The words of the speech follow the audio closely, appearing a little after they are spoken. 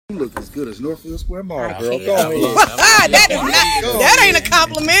You look as good as Northfield Square Mall, girl. Go ahead. That ain't a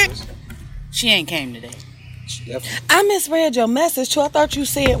compliment. She ain't came today. I misread your message too. I thought you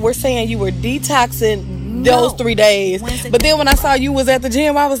were saying you were detoxing those 3 days. But then when I saw you was at the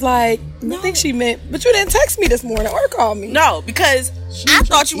gym, I was like, I think she meant. But you didn't text me this morning or call me. No, because I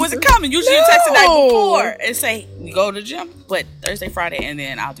thought you wasn't coming. Usually you text the night before and say we go to the gym. But Thursday, Friday, and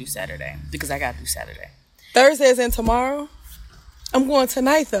then I'll do Saturday because I got to do Saturday. Thursdays and tomorrow. I'm going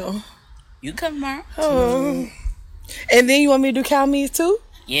tonight though. You come tomorrow. Oh. And then you want me to do Cal Meets too?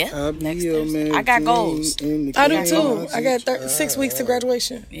 Yeah, next Thursday. I got goals. I do too. I got 6 weeks to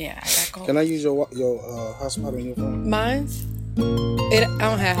graduation. Yeah, I got goals. Can I use your hotspot on your phone? Mine's? I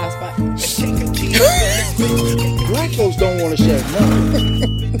don't have hotspot. Black folks don't want to share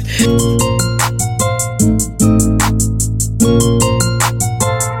nothing.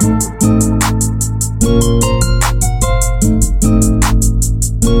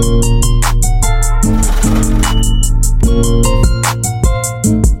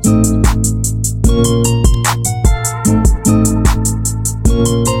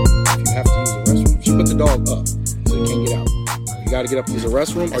 To get up to use the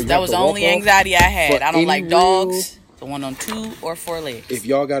restroom, or that was the only anxiety I had. I don't like dogs. The one on 2 or 4 legs. If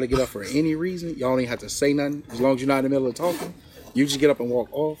y'all got to get up for any reason, y'all ain't have to say nothing. As long as you're not in the middle of talking, you just get up and walk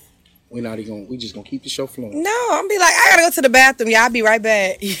off. We just gonna keep the show flowing. No, I'm be like, I gotta go to the bathroom. Yeah, I'll be right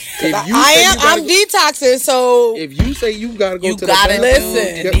back. I'm detoxing, so if you say you gotta go to the bathroom,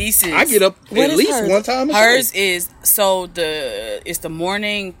 listen. I get up at least one time. Hers is it's the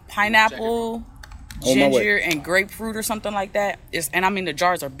morning pineapple, ginger and grapefruit or something like that. And I mean the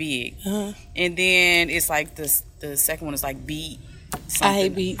jars are big. And then it's like the second one is like beet. Something. I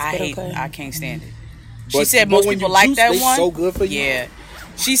hate beets. I can't stand it. She said most people like that one. So good for you. Yeah.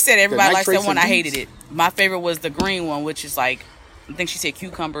 She said everybody likes that one. I hated it. My favorite was the green one, which is like, I think she said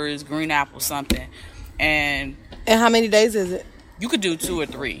cucumbers, green apple, something. And how many days is it? You could do 2 or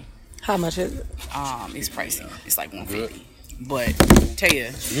 3. How much is it? It's pricey. It's like $150. But tell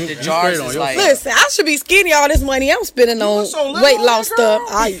you, the jars is like. Listen, I should be skinny all this money I'm spending on weight loss stuff.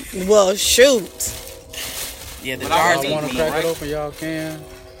 Shoot. Yeah, the jars. If y'all want to crack it open, y'all can.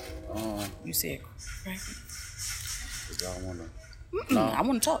 You said crack it. If y'all want to. No, I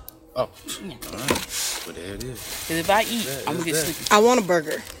want to talk. Oh, yeah. All right. But there it is. Because if I eat, I'm gonna get sleepy. I want a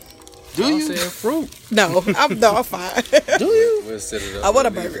burger. Do you? Say fruit. No, I'm fine. Do you? We'll set it up. I want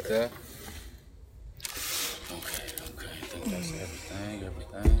a burger. Okay. I think that's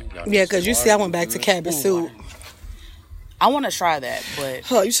everything. Yeah, because you see, I went back to cabbage soup. I want to try that, but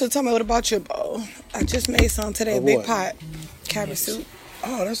you should tell me what about your bowl. I just made some today, a big pot cabbage soup.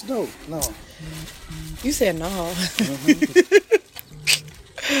 Oh, that's dope. No. You said no.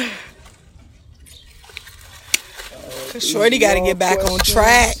 Cause Shorty got to get back on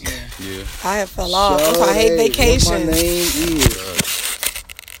track. Yeah. I have fell off. I hate vacations. What my name is.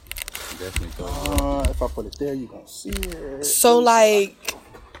 Definitely go. If I put it there, you gonna see it.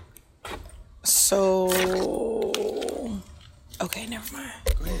 Okay, never mind.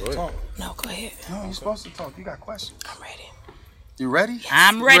 Go ahead, talk. No, go ahead. No, you're supposed to talk. You got questions. I'm ready. You ready?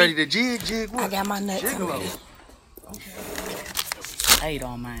 I'm ready. You ready to jig what? I got my nuts. I'm ready. I ate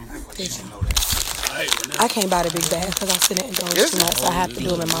all mine. I can't buy the big bag because I sit and indulge too much. So I have to do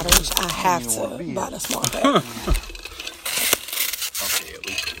them in moderation. I have to buy the small bag.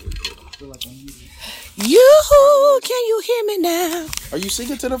 Can you hear me now? Are you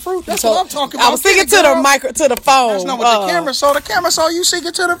singing to the fruit? That's what I'm talking about. I was singing to the phone. That's not what the camera saw. The camera saw you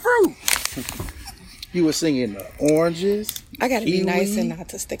singing to the fruit. You were singing the oranges. I gotta be nice and not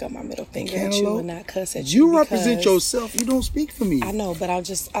to stick up my middle finger at you and not cuss at you. You represent yourself. You don't speak for me. I know, but I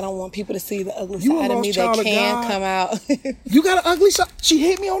don't want people to see the ugly side of me that can come out. You got an ugly side. She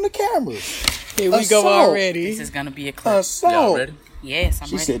hit me on the camera. Here we go already. This is gonna be a clip. Assault. Y'all ready? Yes, I'm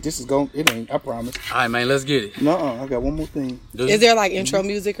ready. She said this is going. It ain't. I promise. All right, man. Let's get it. No, I got one more thing. Is there like intro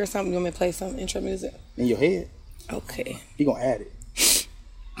music or something? You want me to play some intro music? In your head. Okay. He gonna add it.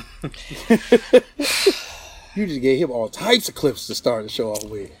 You just gave him all types of clips to start the show off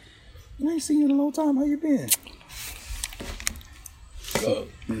with. I ain't seen you in a long time. How you been? Oh,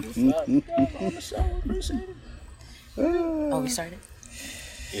 we started?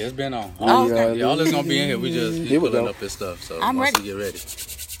 Yeah, it's been on. Okay. Y'all is gonna be in here. We just pulling up his stuff. So I'm once ready. you get ready.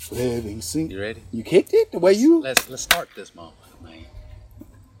 Living scene. You ready? You kicked it the way you. Let's start this motherfucker, man.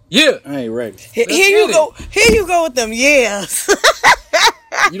 Yeah. I ain't ready. Here you go. Here you go with them. Yes.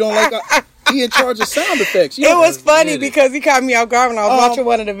 You don't like. He in charge of sound effects. It was funny because he caught me off guard when I was watching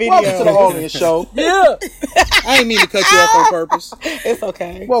one of the videos. Welcome to the All In Show. Yeah. I ain't mean to cut you off on purpose. It's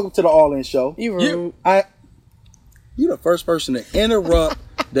okay. Welcome to the All In Show. You rude. You the first person to interrupt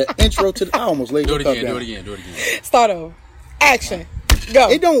The intro to the, I almost laid Do the it cup again. down. Do it again. Do it again. Start over. Action. Go.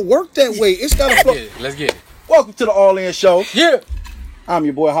 It don't work that way. It's got to flow. Let's get it. Welcome to the All In Show. Yeah. I'm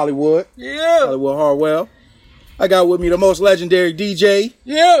your boy Hollywood. Yeah. Hollywood Harwell. I got with me the most legendary DJ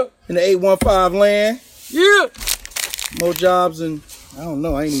Yeah. in the 815 land. Yeah. More jobs and I don't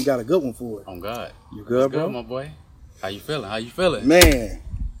know. I ain't even got a good one for it. Oh God. You good, Good, bro? my boy. How you feeling? Man, it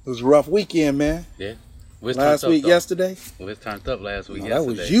was a rough weekend, man. Yeah. We're Last week, yesterday. Well, it's turned up last week. No,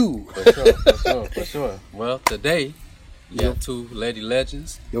 yesterday. that was you. For sure. Well, today, you got two lady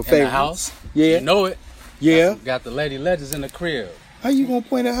legends Your in the favorites. house. Yeah. You know it. Yeah. Got the lady legends in the crib. How you gonna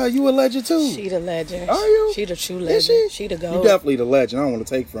point at her? You a legend too. She the legend. Are you? She the true Is legend. she? She the You goat. definitely the legend. I don't want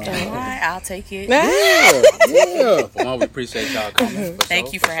to take from All her. right, I'll take it. Yeah. For one, we appreciate y'all coming.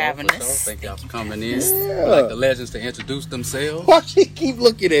 Thank you for having us. Thank y'all for coming in. Yeah. We'd like the legends to introduce themselves. Why she keep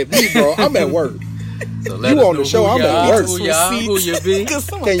looking at me, bro? I'm at work. So You on the show, I'm at work. Who y'all, who you be.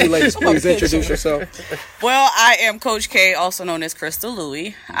 Can you ladies please introduce yourself? Well, I am Coach K, also known as Crystal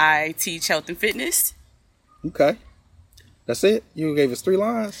Louie. I teach health and fitness. Okay. That's it? You gave us 3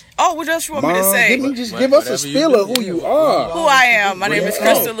 lines? Oh, what else you want me to Mom, say? give us a Whatever you spiel do, of who yeah. you are. Who I am. My name is Yeah.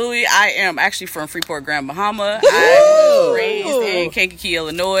 Crystal Louie. I am actually from Freeport, Grand Bahama. I was raised in Kankakee,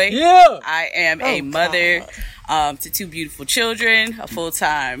 Illinois. Yeah. I am a mother to 2 beautiful children, a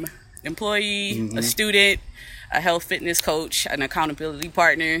full-time employee, a student, a health fitness coach, an accountability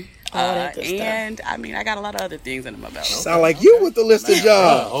partner. All that good stuff. And I mean, I got a lot of other things under my belt. Sound like you with the list of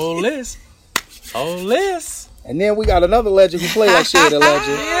jobs. Whole list. Whole list. And then we got another legend who play like she ain't a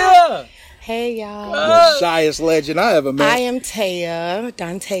legend. Yeah. Hey y'all. The shyest legend I ever met. I am Taya,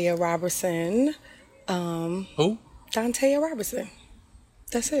 Dontea Robertson. Who? Dontea Robertson.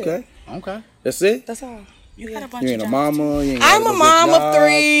 That's it. Okay. Okay. That's it? That's all. You got a bunch You ain't of a jobs. mama. You ain't got I'm no a good mom of job,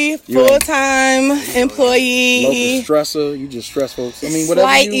 3, You ain't full-time Local employee. stressor. You just stress folks. I mean, whatever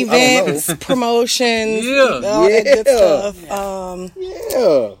Slight you, I don't events, promotions, Yeah. all that good Yeah. stuff. know.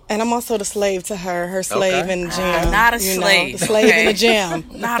 Yeah. And I'm also the slave to her slave Okay. in the gym. Not a you know, slave, the slave in the okay?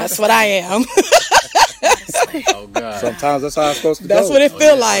 gym. Not a That's what I am. Oh God. Sometimes that's how it's supposed to That's go. what it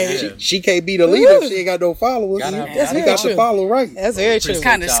feel like. Yeah. She can't be the leader if she ain't got no followers. Gotta have- You That's very got to true. follow right. That's very true. It's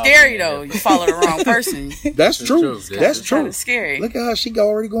kind of scary though. You follow the wrong person. That's true. true. That's Kind true. of scary. Look at her. She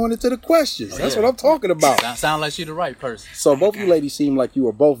already going into the questions. That's yeah. what I'm talking about. Sound like she the right person. So both you ladies seem like you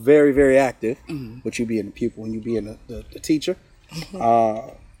are both very, very active. With you being the pupil and you being the teacher.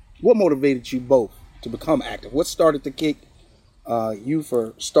 What motivated you both to become active? What started to kick you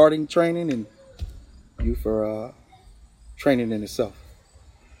for starting training and you for training in itself?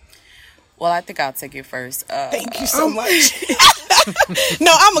 Well, I think I'll take it first. Thank you so much.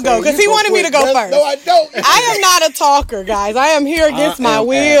 No, I'm going to go because he wanted me to go first. No, I don't. I am not a talker, guys. I am here against my am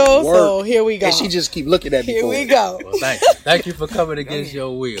will. at work. So here we go. And she just keep looking at me. Here for we it. go. Well, thank you. Thank you for coming against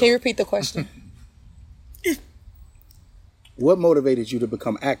your will. Can you repeat the question? What motivated you to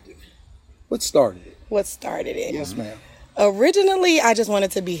become active? What started it? What started it? Yes, ma'am. Originally, I just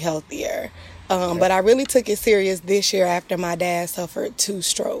wanted to be healthier. But I really took it serious this year after my dad suffered 2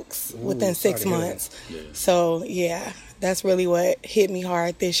 strokes within 6 sorry to hear months. So, yeah, that's really what hit me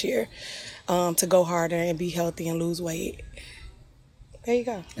hard this year, to go harder and be healthy and lose weight. There you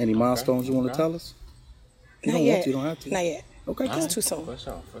go. Any milestones you want to tell us? You Not don't yet. want to. You don't have to. Not yet. Okay, It's cool. too soon. For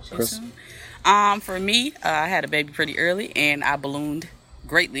sure. Chris. For me, I had a baby pretty early, and I ballooned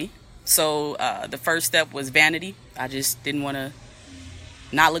greatly. So the first step was vanity. I just didn't want to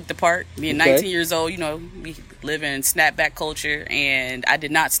not look the part. Being Okay. 19 years old, you know, we live in snapback culture, and I did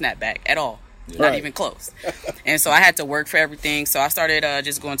not snap back at all. Not Right. even close. And so I had to work for everything. So I started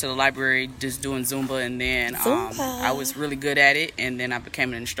just going to the library, just doing Zumba, and then Zumba. I was really good at it, and then I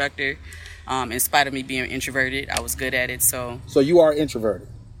became an instructor. In spite of me being introverted, I was good at it. So So you are introverted.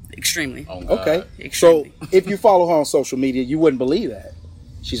 extremely. Oh, God. Okay. So Extremely. if you follow her on social media, you wouldn't believe that.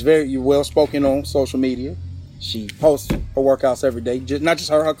 She's very well spoken on social media. She posts her workouts every day. Not just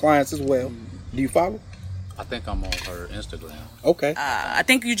her clients as well. Do you follow? I think I'm on her Instagram. Okay. I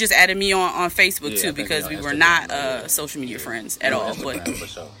think you just added me on Facebook Yeah, I too, think because you're we on were Instagram, not yeah. social media friends at all. But Instagram, for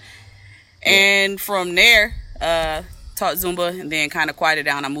sure. and from there, taught Zumba, and then kind of quieted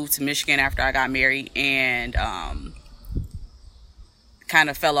down. I moved to Michigan after I got married, and kind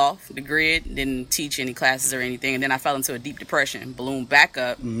of fell off the grid. Didn't teach any classes or anything, and then I fell into a deep depression. Ballooned back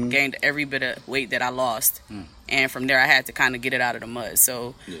up, gained every bit of weight that I lost, and from there I had to kind of get it out of the mud.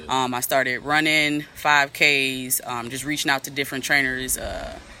 So I started running 5Ks, just reaching out to different trainers,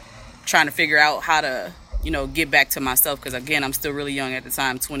 trying to figure out how to, get back to myself, because again, I'm still really young at the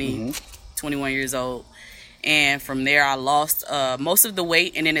time, 20, 21 years old. And from there, I lost most of the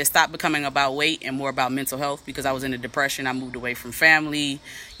weight, and then it stopped becoming about weight and more about mental health because I was in a depression. I moved away from family.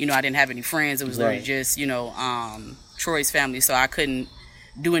 You know, I didn't have any friends. It was literally just, you know, Troy's family, so I couldn't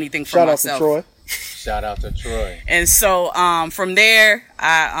do anything for myself. Shout out to Troy. Shout out to Troy. And so from there,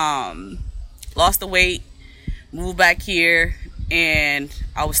 I lost the weight, moved back here, and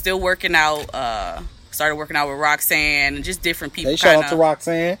I was still working out. Started working out with Roxanne and just different people. Hey, shout out to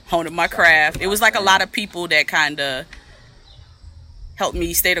Roxanne. Honing my craft. It was like a lot of people that kind of helped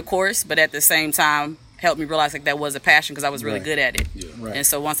me stay the course, but at the same time helped me realize like that was a passion because I was really good at it. Yeah. Right. And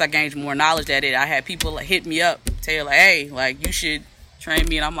so once I gained more knowledge at it, I had people like, hit me up, tell like, hey, like you should train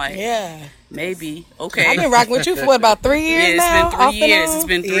me, and I'm like, Yeah. maybe, okay. I've been rocking with you for what, about 3 years now? It's been 3 years. It's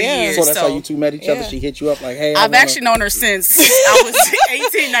been 3 years. So that's how So- you two met each other? Yeah. She hit you up like, hey, I've actually known her since I was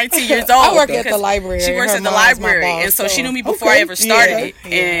 18, 19 years old. I work at the because library. She works Her at the mom's my library. boss, And so she so- knew me before I ever started it.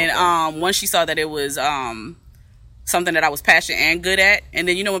 Yeah. And once she saw that it was something that I was passionate and good at, and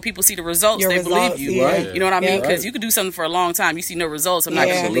then, you know, when people see the results, Your they results, believe you. yeah. Right. You know what I mean? Yeah. Because you could do something for a long time. You see no results, I'm not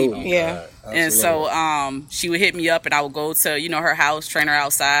Yeah. going to believe you. Yeah. And so she would hit me up, and I would go to, you know, her house, train her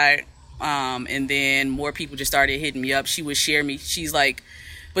outside. And then more people just started hitting me up. She would share me. She's like,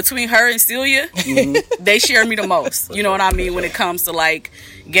 between her and Celia, they share me the most. You know what I mean? When it comes to like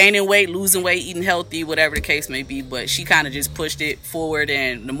gaining weight, losing weight, eating healthy, whatever the case may be. But she kind of just pushed it forward.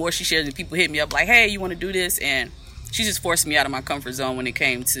 And the more she shares it, people hit me up like, hey, you want to do this? And she just forced me out of my comfort zone when it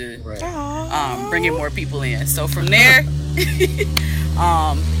came to bringing more people in. So from there,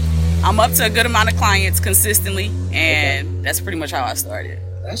 I'm up to a good amount of clients consistently. And that's pretty much how I started.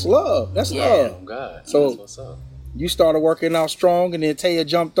 That's love. That's Yeah. love. Oh, God. So- That's what's up. You started working out strong, and then Taya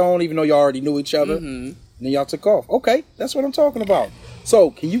jumped on, even though you already knew each other. And then y'all took off. Okay, that's what I'm talking about.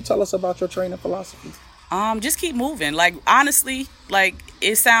 So, can you tell us about your training philosophy? Just keep moving. Like, honestly, like,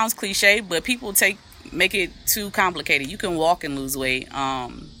 it sounds cliche, but people make it too complicated. You can walk and lose weight.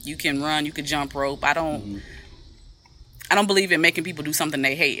 You can run, you can jump rope. I don't believe in making people do something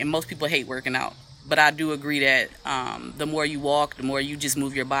they hate, and most people hate working out. But I do agree that the more you walk, the more you just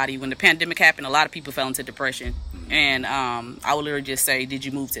move your body. When the pandemic happened, a lot of people fell into depression. And I would literally just say, did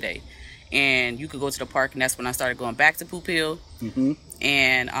you move today? And you could go to the park, and that's when I started going back to Poop Hill.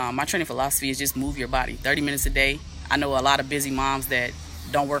 And my training philosophy is just move your body 30 minutes a day. I know a lot of busy moms that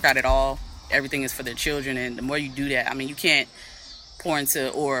don't work out at all. Everything is for their children. And the more you do that, I mean, you can't pour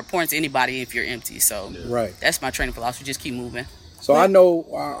into anybody if you're empty. So Right. that's my training philosophy. Just keep moving. So, I know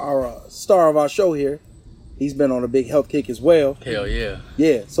our star of our show here, he's been on a big health kick as well. Hell yeah.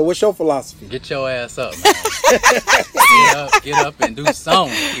 Yeah. So, what's your philosophy? Get your ass up, man. get up and do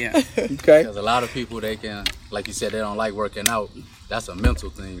something. Yeah. Okay. Because a lot of people, they can, like you said, they don't like working out. That's a mental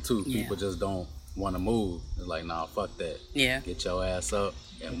thing, too. Yeah. People just don't want to move. It's like, nah, fuck that. Yeah. Get your ass up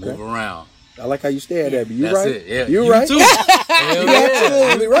and move around. I like how you stared at me. You That's right? it. Yeah. You right? Too. Hell yeah.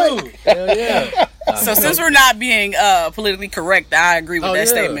 absolutely right. Hell yeah. So since we're not being politically correct, I agree with Oh, that yeah.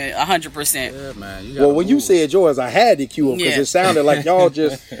 statement 100%. Yeah, man. You Well, gotta when you move. said yours, I had to cue him because Yeah. it sounded like y'all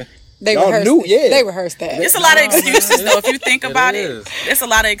just They Y'all rehearsed knew, it. yeah. They rehearsed that. It's a lot of excuses though. If you think about it, is. there's a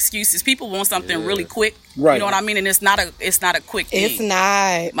lot of excuses. People want something really quick. Right. You know what I mean? And it's not a quick thing. It's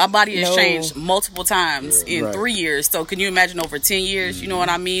not. My body has No. changed multiple times in Right. 3 years. So can you imagine over 10 years? You know what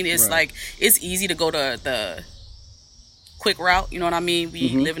I mean? It's Right. like, it's easy to go to the quick route. You know what I mean? We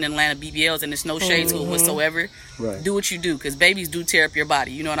live in Atlanta, BBLs, and there's no shade to it whatsoever. Right. Do what you do, because babies do tear up your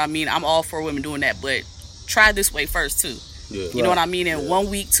body. You know what I mean? I'm all for women doing that, but try this way first too. Yeah. You know what I mean? In 1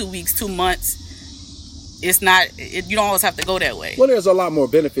 week, 2 weeks, 2 months, it's not. You don't always have to go that way. Well, there's a lot more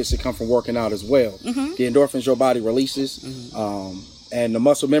benefits that come from working out as well. Mm-hmm. The endorphins your body releases, and the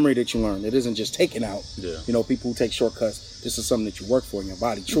muscle memory that you learn. It isn't just taken out. Yeah. You know, people who take shortcuts. This is something that you work for, and your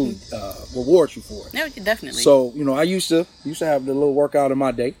body truly rewards you for it. Yeah, definitely. So, you know, I used to have the little workout in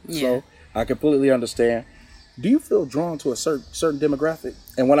my day. Yeah. So I completely understand. Do you feel drawn to a certain demographic?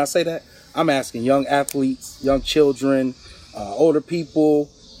 And when I say that, I'm asking young athletes, young children, older people.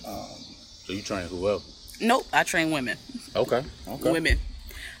 So you train who else? Nope, I train women. Okay. Women.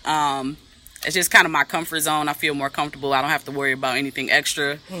 It's just kind of my comfort zone. I feel more comfortable. I don't have to worry about anything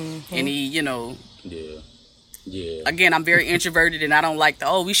extra. Any, you know. Yeah. Yeah. Again, I'm very introverted, and I don't like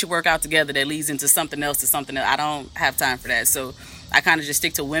we should work out together. That leads into something else to something else. I don't have time for that. So I kind of just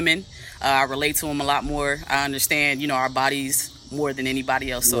stick to women. I relate to them a lot more. I understand, you know, our bodies more than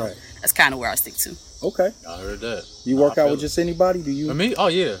anybody else. So Right. that's kind of where I stick to. Okay. I heard that. You work I out feel with it. just anybody? Do you? For me? Oh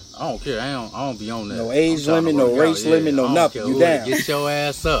yeah. I don't care. I don't be on that. No age I'm trying limit, to no work race out. limit, no I don't nothing. care You who down. Get your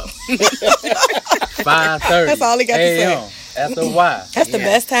ass up. 5:30. That's all he got to say. a.m. After Y. That's the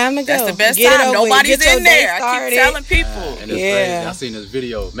best time to go. That's the best Get it time. over with. Nobody's Get your in there. day I started. keep telling people. And it's Yeah. crazy. I seen this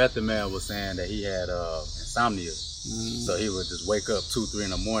video. Method Man was saying that he had in insomnia. So he would just wake up 2, 3 in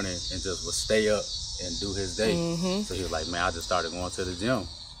the morning and just would stay up and do his day. So he was like, man, I just started going to the gym.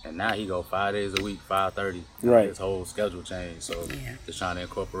 And now he go 5 days a week, 5:30. Right. His whole schedule changed. So just trying to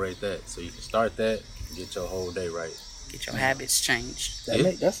incorporate that. So you can start that, get your whole day right. Get your habits changed.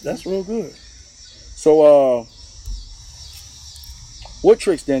 That's real good. So, what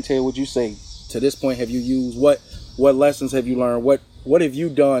tricks, Dantel, would you say to this point have you used? What lessons have you learned? What have you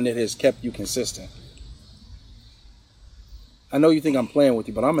done that has kept you consistent? I know you think I'm playing with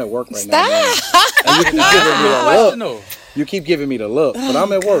you, but I'm at work right now. Man. And you keep giving me the look. You keep giving me the look, but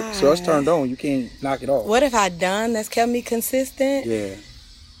I'm at work, so it's turned on. You can't knock it off. What have I done that's kept me consistent? Yeah.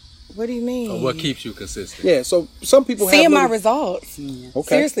 What do you mean? So what keeps you consistent? Yeah, so some people seeing have my results. Okay.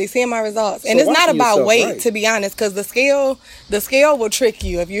 Seriously, seeing my results. So And it's not watching about yourself, weight, right. to be honest, because the scale will trick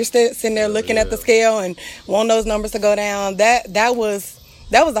you. If you're sitting there looking at the scale and want those numbers to go down, that was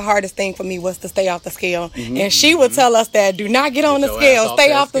the hardest thing for me, was to stay off the scale. And she would tell us that, do not get on the scale,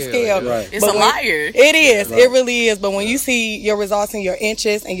 stay off the scale. Right. It's a liar. It is. Right. It really is. But when you see your results in your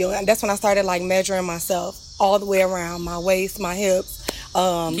inches, and that's when I started like measuring myself all the way around, my waist, my hips,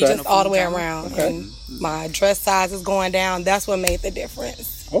 just all the way around. Okay. And my dress size is going down. That's what made the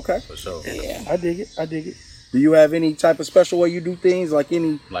difference. Okay. For sure. Yeah. I dig it. Do you have any type of special way you do things, like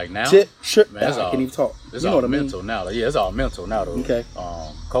any Like now? tip? Man, it's I all, can't even talk. It's You know all what I mean? mental now. Yeah, it's all mental now though. Okay.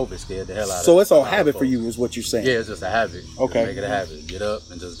 COVID scared the hell out of So it's all a lot of habit for folks. you, is what you're saying. Yeah, it's just a habit. Okay. Just make it a habit. Get up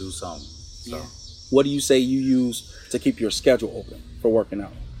and just do something. So What do you say you use to keep your schedule open for working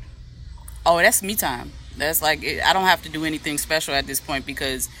out? Oh, that's me time. That's like, I don't have to do anything special at this point,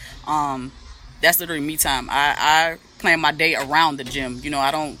 because that's literally me time. I plan my day around the gym. You know, I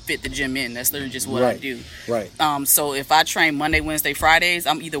don't fit the gym in. That's literally just what I do. Right. So if I train Monday, Wednesday, Fridays,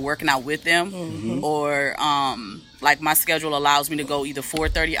 I'm either working out with them or like my schedule allows me to go either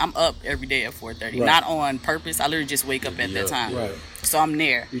 4:30. I'm up every day at 4:30. Right. Not on purpose. I literally just wake up at that time. Right. So I'm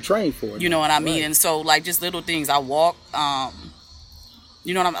there. You train for it. You know what I mean? Right. And so like just little things. I walk.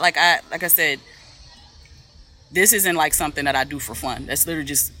 You know what I'm like I said, this isn't like something that I do for fun. That's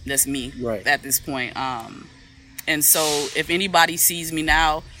literally that's me Right. at this point. And so if anybody sees me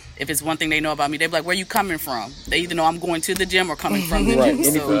now, if it's one thing they know about me, they're like, where you coming from? They either know I'm going to the gym or coming from the Right. gym.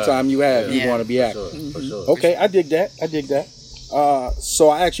 Any So, free time you have, you Yeah. want to be for active. sure. For sure. Okay, I dig that. So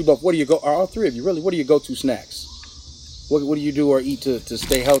I asked you both, what do you go? All three of you, really? What do you go to snacks? What do you do or eat to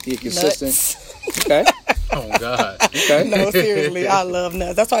stay healthy and consistent? Nuts. Okay. Oh God. Okay. No, seriously, I love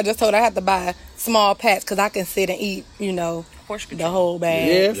nuts. That's why I just told her I have to buy small packs, because I can sit and eat, Portion the control. whole bag.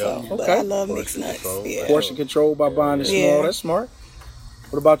 Yeah. So, but Okay. I love mixed Portion nuts. control. Yeah. Portion control by buying the small. Yeah. That's smart.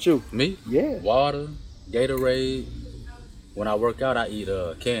 What about you? Me? Yeah. Water, Gatorade. When I work out, I eat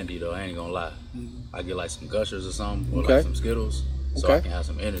candy though. I ain't gonna lie. I get like some Gushers or something, or Okay. like some Skittles, so Okay. I can have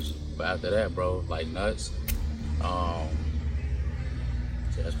some energy. But after that, bro, like nuts.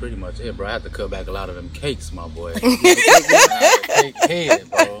 So that's pretty much it, bro. I have to cut back a lot of them cakes, my boy. Cake head,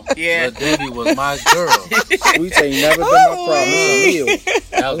 bro. Yeah. Lil Debbie was my girl. Sweets ain't never been my problem. It's a meal.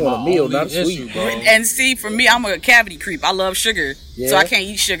 That was I want my a meal, only not a issue, sweet. bro. And see, for me, I'm a cavity creep. I love sugar, Yeah. so I can't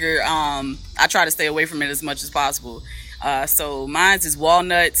eat sugar. I try to stay away from it as much as possible. So mine's is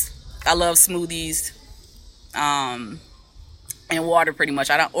walnuts. I love smoothies, and water pretty much.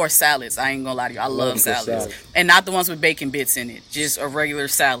 Or salads. I ain't gonna lie to you. I love a good salads, salad. and not the ones with bacon bits in it. Just a regular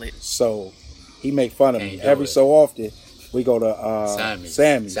salad. So he make fun of me Can't do every it. so often. We go to Sammy.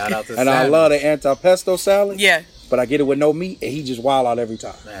 Sammy's. Shout out to And I Sammy. love the anti-pesto salad. Yeah. But I get it with no meat, and he just wild out every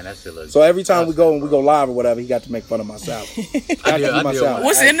time. Man, that shit looks So every time we go live or whatever, he got to make fun of my salad. I did my salad. one.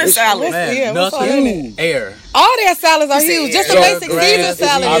 What's in the salad? Man, Yeah, what's all nothing. in Air. All their salads are huge. Just the air, basic grass, Caesar it's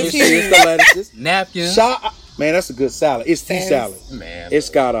salad is Obviously, huge. it's the lettuces. Napkins. Man, that's a good salad. It's the Thanks. salad. Man. It's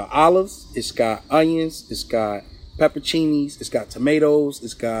got olives. It's got onions. It's got pepperoncinis. It's got tomatoes.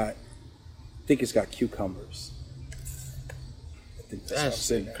 I think it's got cucumbers. I think that's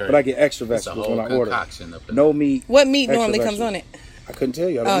what's in there. crazy. But I get extra It's a vegetables whole when I order. concoction up in No meat. What meat extra normally comes vegetables. on it? I couldn't tell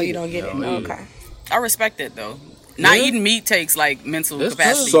you. I Oh, eat you it. don't get it. No, Okay. I respect it though. Not Yeah. eating meat takes like mental It's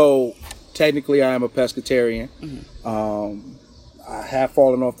capacity. So technically, I am a pescatarian. I have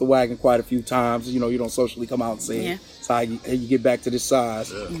fallen off the wagon quite a few times. You know, you don't socially come out and say Yeah. it. It's how you get back to this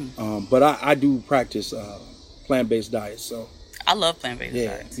size. But I do practice plant-based diets. So I love plant-based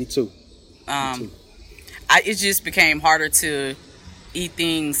yeah, diets. me too. It just became harder to eat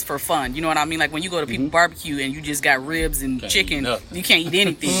things for fun. You know what I mean? Like when you go to people barbecue and you just got ribs and Can't chicken, eat nothing. you can't eat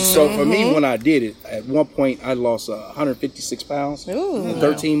anything. So for me, when I did it, at one point I lost 156 pounds in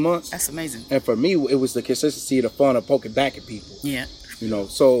 13 months. That's amazing. And for me, it was the consistency, the fun of poking back at people. Yeah. You know,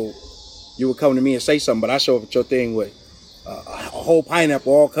 so you would come to me and say something, but I show up at your thing with a whole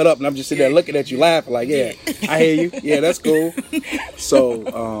pineapple all cut up, and I'm just sitting there looking at you laughing like, yeah, I hear you. Yeah, that's cool.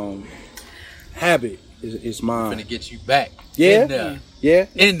 So, habit is mine. I'm gonna get you back. Yeah. In there. Yeah.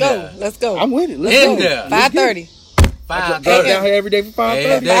 In there. Let's go. I'm with it. Let's In go. there. 5:30. I drive down here every day for 5:30.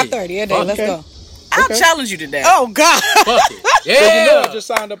 Every day. 5:30 every day. Let's Okay. go. I'll challenge you to that. Oh God. Fuck it. So you know I Yeah. just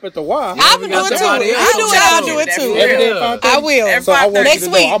signed up at the Y. I will we do got it too. somebody You else. do it, I'll do it too. Every day at Yeah. 5:30? I will. Every So I want Next you to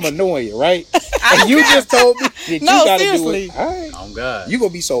know week. I'm annoying you, right? And you just told me that you No, gotta seriously. do it. All right. Oh God. You gonna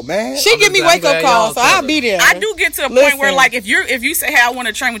be so mad. She give me I'm wake up glad calls, y'all so I'll said be there. I do get to a point where, Listen. like, if you say, "Hey, I want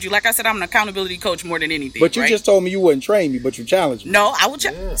to train with you," like I said, I'm an accountability coach more than anything. But you right? just told me you wouldn't train me, but you challenged me. No, I will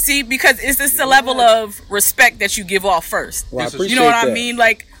see, because it's just the level of respect that you give off first. Well, I This is- appreciate You know what I that. mean?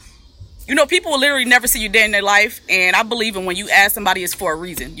 Like, you know, people will literally never see you day in their life, and I believe in when you ask somebody, it's for a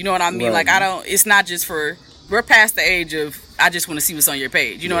reason. You know what I mean? Right. Like, it's not just for. We're past the age of I just want to see what's on your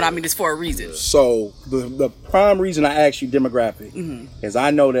page. You know what I mean? It's for a reason. So the prime reason I asked you demographic is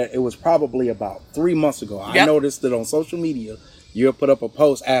I know that it was probably about 3 months ago. I Yep. noticed that on social media you put up a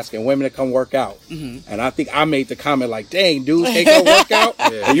post asking women to come work out, and I think I made the comment like, "Dang, dudes can't go work out,"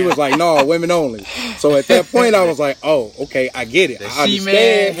 and you was like, "No, women only." So at that point I was like, "Oh, okay, I get it. The I She-Man,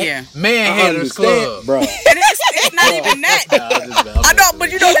 understand." Yeah. Man I Haters Club. understand, bro. And it's not even that. I know, but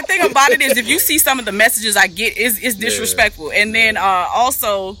you know the thing about it is, if you see some of the messages I get, is disrespectful. And then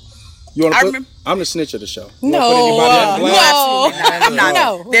also, You want I to put? remember- I'm the snitch of the show. You No, wanna put anybody on blast? no. I'm not.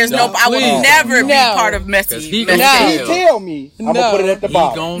 No. There's no. I would Please. never be No. part of 'Cause messy. he messy gonna He tell. tell me I'm gonna put it at the He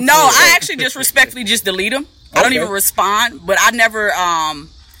bottom. gon' No, tell. I actually just respectfully just delete them. I don't Okay. even respond, but I never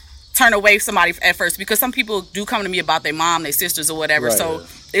turn away somebody at first, because some people do come to me about their mom, their sisters, or whatever. Right. So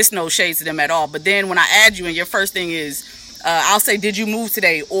it's no shade to them at all. But then when I add you, and your first thing is, I'll say, "Did you move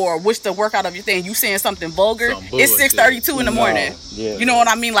today?" or "What's the workout of your thing?" You saying something vulgar? Some It's bullshit. 6:32 in the morning. yeah. You know what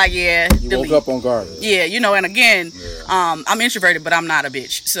I mean? Like, yeah, You delete. woke up on guard. Yeah, you know, and again, I'm introverted, but I'm not a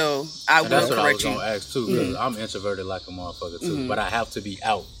bitch, so I And will that's what I was correct you. gonna ask too. 'Cause I'm introverted like a motherfucker too, but I have to be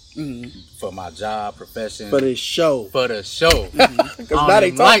out for my job, profession, For this show. for the show. Because now they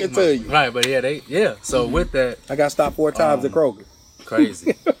talking to you. Right, but yeah. So with that, I got stopped 4 times at Kroger.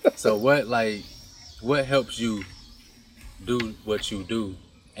 crazy. So what helps you do what you do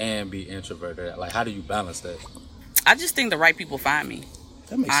and be introverted? Like, how do you balance that? I just think the right people find me.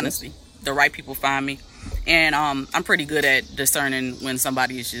 That makes Honestly, the right people find me, and I'm pretty good at discerning when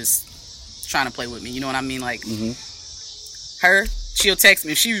somebody is just trying to play with me. You know what I mean? Like, her, she'll text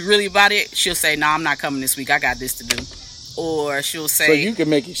me if she's really about it. She'll say, "No, I'm not coming this week. I got this to do," or she'll say, So you can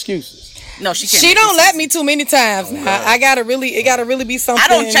make excuses. "No, she can't." She make don't this let me too many times. I gotta really, it gotta really be something. I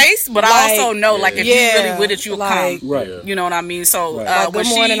don't chase, but I also know, like, if you really with it, you'll like, come. Right. You know what I mean? So, Right. Like, when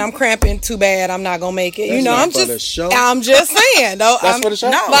good morning, she, I'm cramping. Too bad, I'm not gonna make it. You That's know, not I'm for the just, show. I'm just saying though. That's I'm, for the show?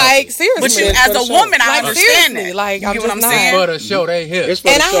 No. Like seriously, but you, It's as for the a show. woman, I Like, understand seriously, that. like, you I'm get what just I'm not. saying? For the show, they here. It's for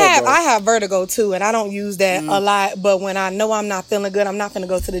and the show, bro. I have vertigo too, and I don't use that a lot. But when I know I'm not feeling good, I'm not gonna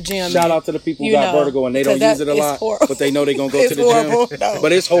go to the gym. Shout out to the people who You got know, vertigo and they don't because use it a that is lot, horrible. but they know they're going to go It's to the horrible. gym. No.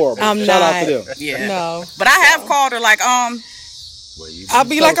 But it's horrible. I'm Shout not. out to them. Yeah. No, But I have called her, like, Well, you I'll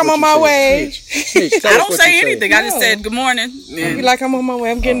be Tell like us I'm what on you my said. way. Snitch, tell I us don't what say you said. anything. I just No. said good morning. I'll be And, like I'm on my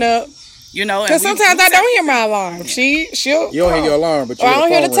way. I'm getting up. you know, and Because we- sometimes we I said- don't hear my alarm. She'll. You don't hear your alarm, but you Or I hear don't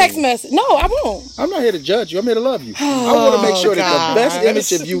the hear the phone text ring. message. No, I won't. I'm not here to judge you. I'm here to love you. I want to make sure that God. the best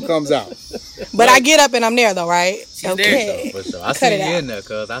image of you comes out. But I get up and I'm there though, right? there. Okay. For sure. I Cut seen it you out. in there,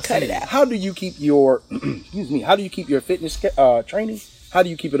 cuz I Cut seen it you. out. How do you keep your, excuse me, how do you keep your fitness training? How do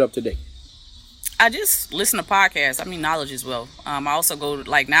you keep it up to date? I just listen to podcasts. I mean, knowledge as well. I also go to,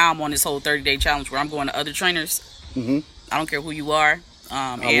 like, now I'm on this whole 30-day challenge where I'm going to other trainers. Mhm. I don't care who you are.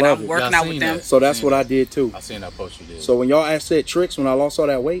 And love I'm it. working Y'all out with seen them. that? So that's what I did too. I seen that post you did. So when y'all said tricks, when I lost all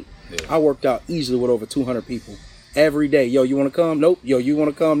that weight, Yeah. I worked out easily with over 200 people every day. Yo, you want to come? Nope. Yo, you want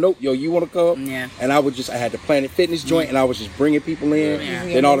to come? Nope. Yo, you want to come? Yeah. And I had the Planet Fitness joint, and I was just bringing people in. Yeah.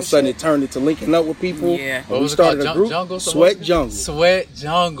 Then all of a sudden, it turned into linking up with people. Yeah. And What we was it called? started a group, Jungle? Sweat Jungle, Sweat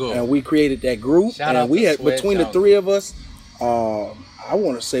Jungle. and we created that group. Shout and out we to had Sweat between the Jungle. three of us. I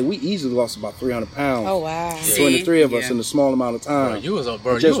want to say we easily lost about 300 pounds. Oh wow. Between the three of us Yeah. in a small amount of time. Bro, you was on,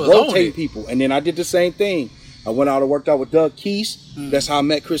 bro. just You was on rotate it. people. And then I did the same thing. I went out and worked out with Doug Keese. That's how I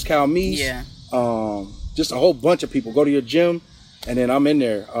met Chris Calmese. Yeah. Just a whole bunch of people. Go to your gym, and then I'm in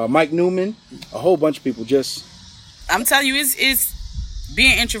there. Mike Newman, a whole bunch of people. Just I'm telling you, it's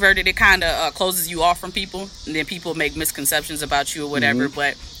being introverted. It kind of closes you off from people, and then people make misconceptions about you or whatever.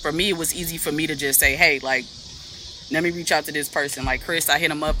 But for me, it was easy for me to just say, "Hey, like, let me reach out to this person." Like Chris, I hit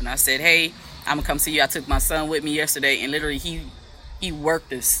him up and I said, "Hey, I'm gonna come see you." I took my son with me yesterday, and literally he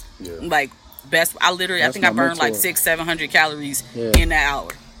worked us like best. I That's think I my burned like mentor. 600-700 calories Yeah. in that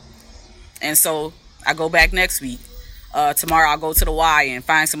hour. And so I go back next week. tomorrow I'll go to the Y and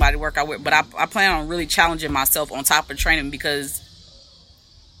find somebody to work out with. But I plan on really challenging myself on top of training because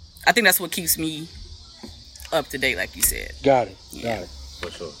I think that's what keeps me up to date, like you said. Got it.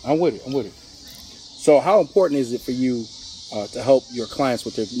 For sure. I'm with it. So how important is it for you to help your clients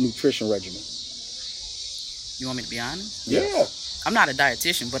with their nutrition regimen? You want me to be honest? Yeah. I'm not a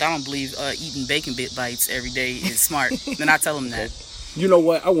dietitian, but I don't believe eating bacon bit bites every day is smart. Then I tell them that. You know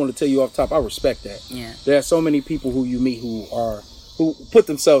what? I want to tell you off top, I respect that. Yeah. There are so many people who you meet who put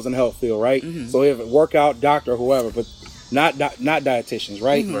themselves in the health field, right? Mm-hmm. So if a workout, doctor, whoever, but not dietitians,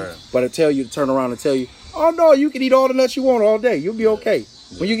 right? Mm-hmm. Right. But I tell you to turn around and tell you, oh no, you can eat all the nuts you want all day. You'll be okay.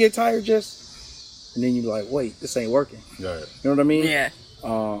 When you get tired, and then you're like, wait, this ain't working. Right. You know what I mean? Yeah.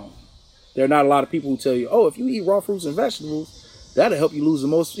 There are not a lot of people who tell you, oh, if you eat raw fruits and vegetables, that'll help you lose the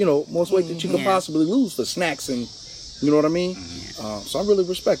most weight that you can possibly lose for snacks and, you know what I mean? So I really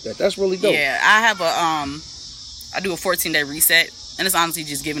respect that. That's really dope. Yeah, I have I do a 14-day reset, and it's honestly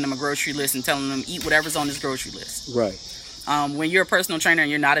just giving them a grocery list and telling them eat whatever's on this grocery list. Right. When you're a personal trainer and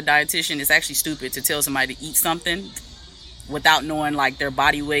you're not a dietitian, it's actually stupid to tell somebody to eat something without knowing like their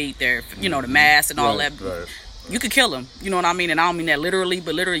body weight, their the mass and all that. Right. You could kill them. You know what I mean? And I don't mean that literally,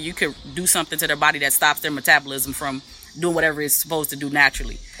 but literally you could do something to their body that stops their metabolism from doing whatever it's supposed to do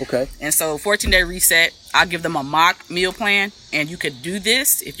naturally. Okay. And so 14-day reset, I'll give them a mock meal plan, and you could do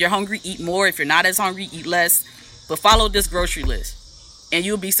this. If you're hungry, eat more. If you're not as hungry, eat less. But follow this grocery list. And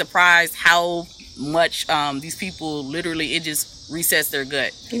you'll be surprised how much these people literally, it just resets their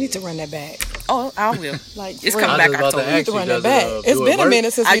gut. You need to run that back. Oh, I will. Like, It's real. coming I back was about to October. You need to ask run you, that back. It's do it been a work?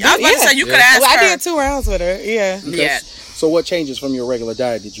 minute since I we was about to say, you could ask I her. did 2 rounds with her. Yeah. Yeah. So what changes from your regular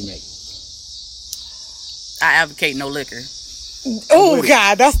diet did you make? I advocate no liquor. Oh,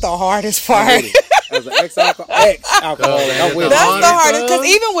 God, that's the hardest part. As an ex-alcoholic, I'm with it. That's the hardest. Because Honey,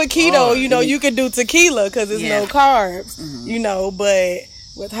 even with keto, you can do tequila because there's no carbs, but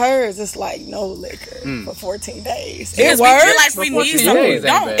with hers, it's like no liquor for 14 days. Because It we feel works. like we 14 need something. days ain't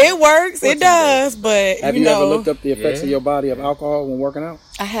Don't. bad. It works. It does. But, Have you ever looked up the effects of your body of alcohol when working out?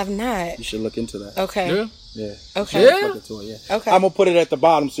 I have not. You should look into that. Okay. Yeah. Yeah. Okay. You should look into it, yeah. Okay. I'm going to put it at the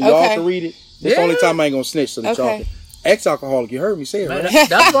bottom so y'all Okay. can read it. This the only time I ain't going to snitch to the Okay. chocolate. Ex-alcoholic, you heard me say it, Man, right?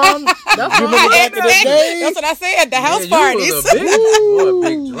 that's why I'm. That's You remember back in the day? That's what I said. The house You parties. was a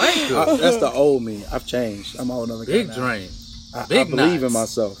big drinker. That's the old me. I've changed. I'm a whole nother guy Big now. drink. I Big believe in nights.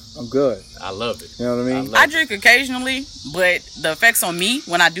 myself. I'm good. I love it. You know what I mean? I drink occasionally, but the effects on me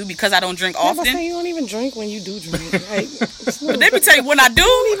when I do, because I don't drink I often. say you don't even drink when you do drink. Like, But let me tell you, when I do,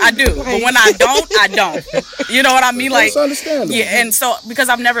 I do. But when I don't, I don't. You know what I mean? Like, That's understandable. yeah, and so because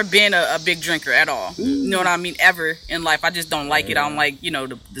I've never been a big drinker at all. You know what I mean? Ever in life, I just don't like it. I don't like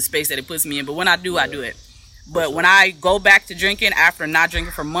the space that it puts me in. But when I do, I do it. But when I go back to drinking after not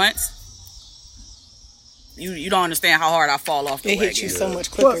drinking for months, you don't understand how hard I fall off the it hits you wagon. so much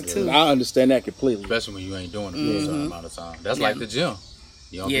quicker But too. I understand that completely. Especially when you ain't doing it for a certain amount of time. That's like the gym.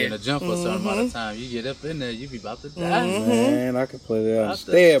 You don't be Yeah. in the gym for a certain amount of time. You get up in there, you be about to die. Man, I completely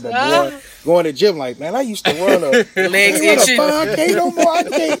understand. But boy, going to the gym like, man, I used to run a Legs run a itching, 5K no more. I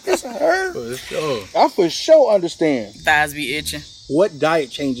can't. This hurt. For sure. I for sure understand. thighs be itching. What diet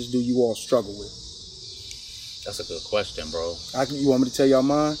changes do you all struggle with? That's a good question, bro. You want me to tell y'all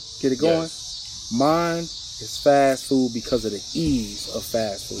mine? Get it going? Yes. Mine is fast food because of the ease of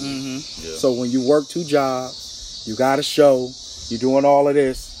fast food. Yeah. So when you work 2 jobs, you got a show, you're doing all of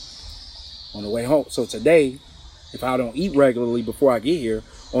this on the way home. So today, if I don't eat regularly before I get here,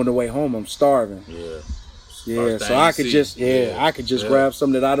 on the way home, I'm starving. Yeah. Yeah, First so thing I you could see. just, Yeah. I could just Yeah. grab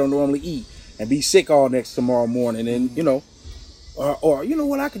something that I don't normally eat and be sick all next tomorrow morning. And, or you know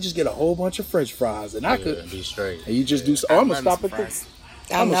what, I could just get a whole bunch of French fries and I Yeah, could, and be straight. and you just do, I I'm going love to me stop some at the, fries.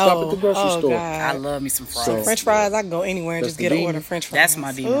 I I'm know. gonna stop at the grocery Oh, store. I God. love me some fries. So- French fries, I can go anywhere and That's just the get an demon. order of French fries. That's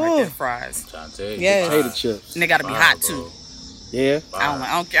my demon right there, Ooh. fries. I'm trying to tell you. Yes. Potato chips. And they gotta be Fire, hot bro. too. Yeah.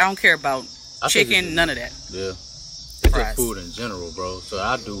 I don't care about I think chicken, it's- none of that. Yeah. It's Fries. just food in general, bro. So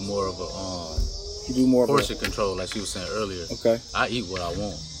I do more of a You do more of a, portion control, like she was saying earlier. okay. I eat what I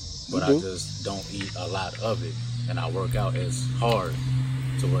want, but I do? just don't eat a lot of it, and I work out as hard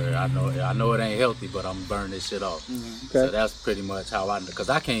to where I know it ain't healthy, but I'm burning this shit off. So Okay. that's pretty much how I, because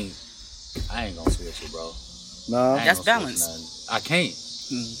I ain't gonna switch it, bro. Nah. I ain't That's gonna switch balance. nothing. I can't.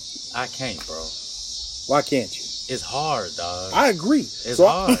 I can't, bro. Why can't you? It's hard, dog. I agree. It's So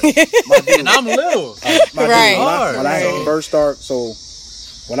hard. And I'm little. My Right. dude, Hard. when I Right. first start, so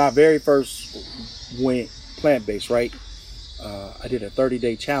when I very first went plant-based, right? I did a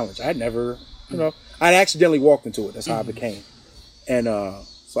 30-day challenge. I'd never, I'd accidentally walked into it. That's how I became. And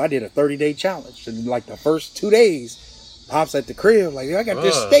so I did a 30-day challenge. And like the first 2 days, Pops at the crib, like, I got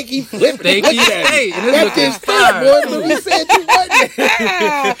this steak he flipped. Steak he ate. That's his fat, boy. But we said you wasn't.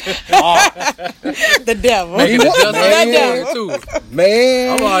 The devil. Making it just like The that devil. too.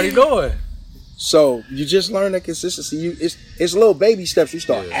 Man. I'm already knowing. So you just learn that consistency. It's little baby steps. You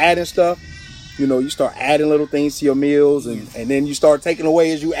start adding stuff. You know, you start adding little things to your meals, and then you start taking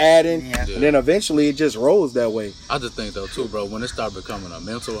away as you add in, and then eventually it just rolls that way. I just think though too, bro, when it start becoming a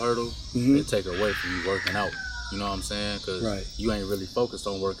mental hurdle, it take away from you working out. You know what I'm saying? Because you ain't really focused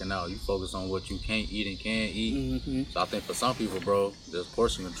on working out. You focus on what you can't eat and can eat. So I think for some people, bro, this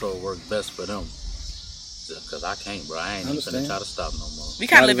portion control works best for them. Because I can't, bro. I ain't even gonna try to stop no more. We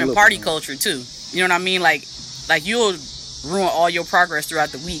kind of live in party culture too. You know what I mean? Like you'll ruin all your progress throughout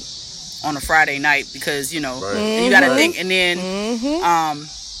the week on a Friday night because, you know, you got to think. And then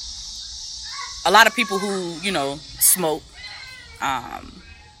a lot of people who, you know, smoke,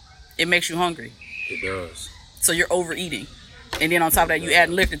 it makes you hungry. It does. So you're overeating. And then on top of that, you add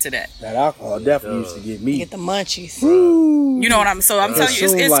liquor to that. That alcohol definitely used to get me. Get the munchies. You know what I'm saying? So I'm telling you,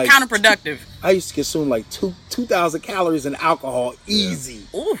 it's like, counterproductive. I used to consume like 2,000 calories in alcohol easy.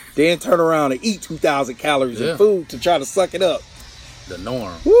 Ooh. Then turn around and eat 2,000 calories in food to try to suck it up. The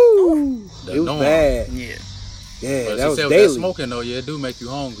norm. Woo! The It was norm. bad. Yeah. Yeah, But that was with daily. that smoking though, it do make you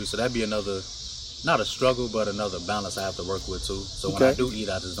hungry. So that'd be another, not a struggle, but another balance I have to work with too. So when I do eat,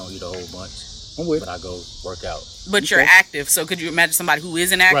 I just don't eat a whole bunch. I'm with. But I go work out. But you're active, so could you imagine somebody who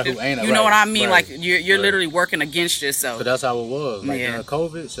isn't active? Right, who ain't, you know what I mean? right, Like you're literally working against yourself. So that's how it was. Like Yeah. during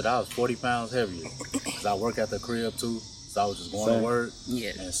COVID, shit, I was 40 pounds heavier. Cause I work at the crib too. So I was just going to work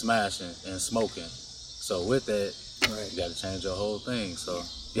and smashing and smoking. So with that, you got to change your whole thing. So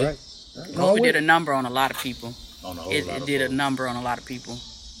Right. COVID did a number on a lot of people. On a whole It lot of did a folks. number on a lot of people.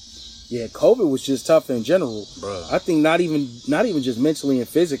 Yeah, COVID was just tough in general. Bruh. I think not even just mentally and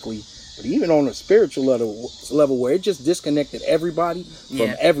physically, but even on a spiritual level where it just disconnected everybody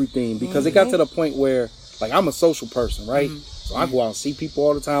from everything, because it got to the point where, like, I'm a social person, right? So I go out and see people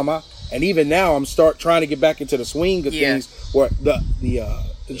all the time. And even now I'm trying to get back into the swing of things where the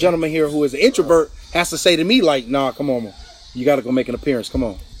gentleman here who is an introvert has to say to me, like, nah, come on, man. You got to go make an appearance. Come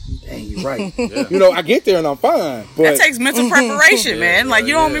on. Dang, you're right. You know, I get there and I'm fine. But That takes mental preparation, man. Like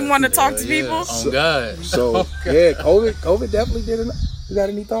you don't even want to talk to people. Oh God. So yeah, COVID definitely did enough. You got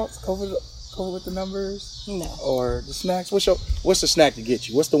any thoughts? COVID with the numbers? No. Or the snacks? What's the snack to get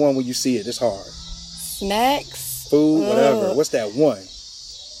you? What's the one when you see it? It's hard. Snacks. Food, whatever. What's that one?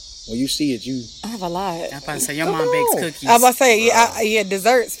 When you see it, I have a lot. I'm about to say your mom bakes cookies. I was about to say,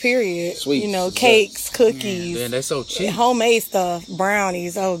 desserts, period. Sweets, you know, desserts. Cakes, cookies. Man, they so cheap. Homemade stuff,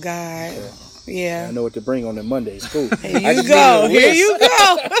 brownies. Oh God, yeah. I know what to bring on the Mondays. Cool. Here you go. Here you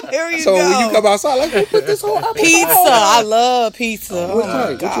go. Here you So go. when you come outside, like, who put this whole Pizza. I love pizza. What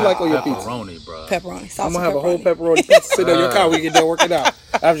type? What you like on your pizza? Pepperoni, bro. Pepperoni. Sauce I'm gonna have and a whole pepperoni pizza sitting on your car when you get done working out.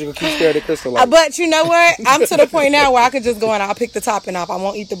 After you gonna keep staring at Crystal like. But you know what? I'm to the point now where I could just go and I'll pick the topping off. I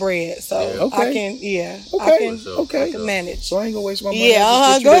won't eat the bread, so I can. I can manage. So I ain't gonna waste my money.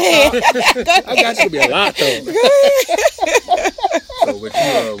 Yeah, go ahead. I got you to be a lot though. So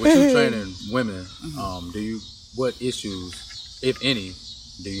with you training women, what issues, if any,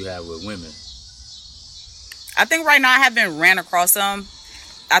 do you have with women? I think right now I haven't ran across some.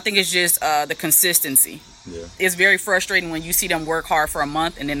 I think it's just the consistency. Yeah. It's very frustrating when you see them work hard for a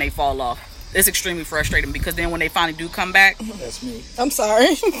month and then they fall off. It's extremely frustrating because then when they finally do come back, That's me. I'm sorry.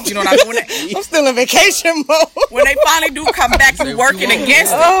 you know what I mean? I'm still in vacation mode. When they finally do come back, you're working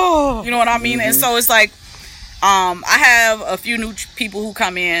against it. Oh. You know what I mean? And so it's like, I have a few new people who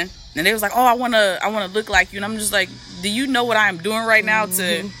come in and they was like, oh, I wanna look like you. And I'm just like, do you know what I'm doing right now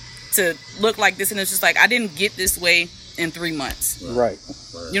to look like this? And it's just like, I didn't get this way in 3 months. Right.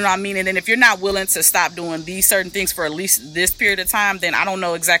 You know what I mean? And then if you're not willing to stop doing these certain things for at least this period of time, then I don't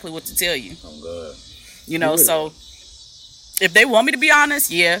know exactly what to tell you. Oh God. You know, so if they want me to be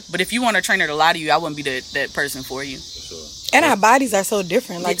honest, yeah. But if you want a trainer to lie to you, I wouldn't be that person for you. For sure. And our bodies are so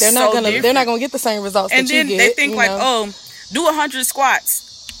different. Like It's they're not so gonna different. get the same results And that you then get. they think you like, know? oh, do 100 squats.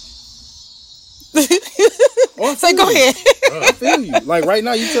 So go ahead. I feel you. Like right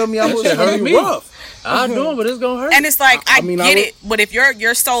now, you tell me I'm shit hurt gonna be me. rough. I do it, but it's gonna hurt. And it's like, I mean, get it. But if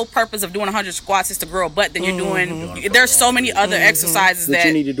your sole purpose of doing 100 squats is to grow a butt, then you're doing, there's so many other exercises That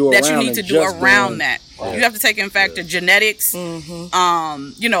you need to do that you around need to and do just around doing- that. You have to take in factor genetics,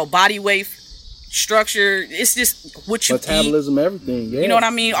 you know, body weight, structure. It's just what you eat. Metabolism, everything. Yeah. You know what I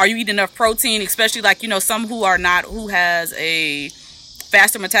mean? Are you eating enough protein? Especially like, you know, some who has a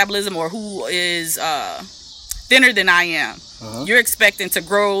faster metabolism or who is thinner than I am. You're expecting to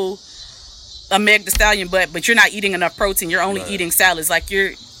grow a Meg Thee Stallion butt, but you're not eating enough protein. You're only eating salads. Like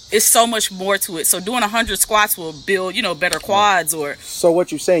it's so much more to it. So doing 100 squats will build, better quads or. So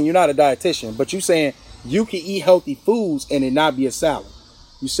what you're saying, you're not a dietitian, but you're saying you can eat healthy foods and it not be a salad.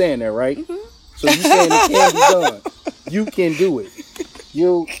 You saying that, right? Mm-hmm. So you saying it can be done. You can do it.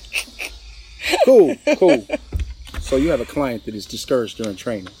 Cool. So you have a client that is discouraged during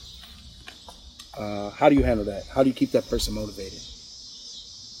training. How do you handle that? How do you keep that person motivated?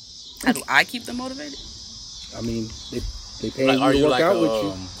 How do I keep them motivated? I mean, they pay you to work out with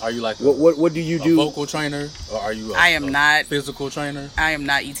you. Are you like what do you do? A vocal trainer, or are you? I am not physical trainer. I am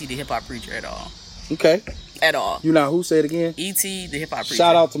not E.T. the hip hop preacher at all. Okay. At all. You not who? Say it again. E.T. the hip hop preacher.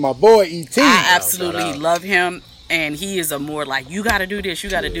 Shout out to my boy E.T. I absolutely love him, and he is a more like, you got to do this, you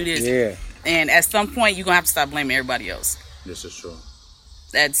got to do this. Yeah. And at some point, you're gonna have to stop blaming everybody else. This is true.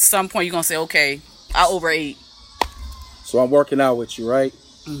 At some point, you're gonna say, okay, I overate. So I'm working out with you, right?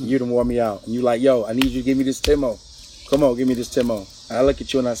 Mm-hmm. You done wore me out. And you like, yo, I need you to give me this Timo. Come on, give me this Timo. And I look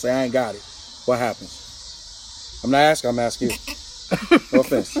at you and I say, I ain't got it. What happens? I'm not asking, I'm asking you. No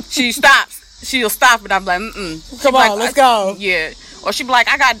offense. She stops. She'll stop and I'm like, mm-mm. Come on, let's go. Yeah. Or she'll be like,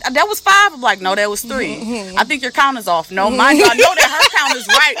 that was 5. I'm like, no, that was 3. Mm-hmm. I think your count is off. No, mind you, I know that her count is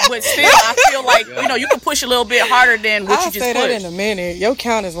right, but still, I feel like, you can push a little bit harder than what you just pushed. I'll say that in a minute. Your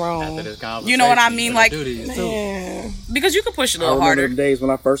count is wrong. You know what I mean? Like, because you can push a little harder. I remember the days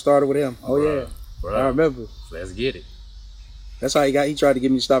when I first started with him. Oh, yeah. Bruh. I remember. Let's get it. That's how he tried to get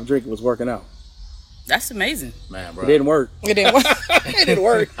me to stop drinking, was working out. That's amazing. Man, bro. It didn't work. It didn't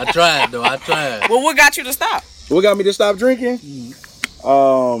work. I tried, though. Well, what got you to stop? What got me to stop drinking?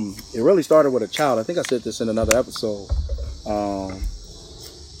 It really started with a child. I think I said this in another episode.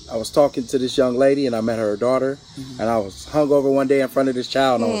 I was talking to this young lady and I met her daughter, and I was hungover one day in front of this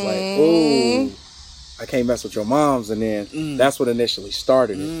child, and I was like, "Ooh, I can't mess with your moms." And then that's what initially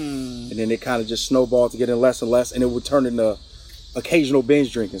started it, and then it kind of just snowballed to getting less and less, and it would turn into occasional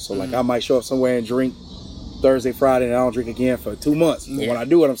binge drinking. So like I might show up somewhere and drink Thursday, Friday, and I don't drink again for 2 months. But when I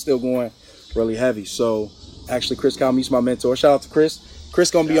do it, I'm still going really heavy. So actually, Chris Calme's my mentor. Shout out to Chris. Chris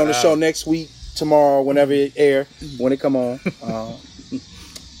gonna be on the show next week, tomorrow, whenever it air, when it come on.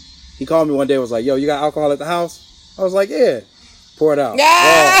 He called me one day, was like, "Yo, you got alcohol at the house?" I was like, "Yeah." Pour it out.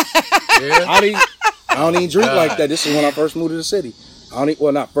 Yeah. I don't even drink like that. This is when I first moved to the city.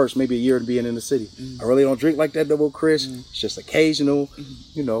 Not first, maybe a year of being in the city. I really don't drink like that, double Chris. It's just occasional,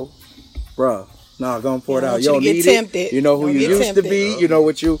 bruh. Nah, go and pour it out. You don't need it. You know who you used to be. You know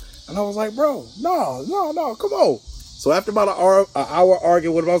what you. And I was like, bro, no, come on. So after about an hour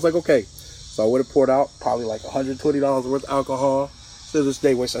arguing with him, I was like, okay. So I would have poured out probably like $120 worth of alcohol. To this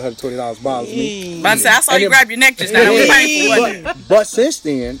day, wasting $120 bothers me. But I saw you grab your neck just now. That was painful, wasn't it? But since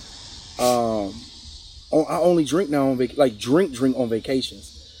then, I only drink now on drink on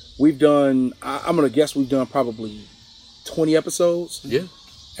vacations. We've done, I'm going to guess we've done probably 20 episodes. Yeah.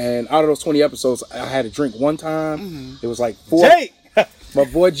 And out of those 20 episodes, I had a drink one time. It was like 4. Jake! My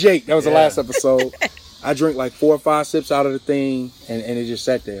boy Jake. That was the last episode. I drank like 4 or 5 sips out of the thing, and it just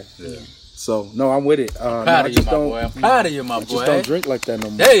sat there. Yeah. So, no, I'm with it. I'm proud of you, my boy. I'm proud of you, my boy. I just don't drink like that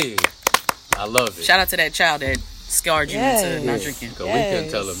no more. Hey! I love it. Shout out to that child that scarred you into not drinking. Because we couldn't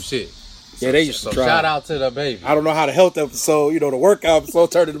tell them shit. Yeah, they used to try. Shout out to the baby. I don't know how the health episode, the workout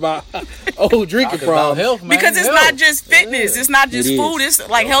episode turned into about drinking problems. Health, man. Because it's not just fitness. It's not just food. It's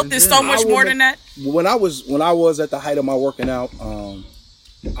like health is so much more than that. When I was at the height of my working out,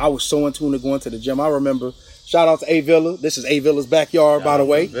 I was so in tune to going to the gym. I remember, shout out to A Villa. This is A Villa's backyard, by the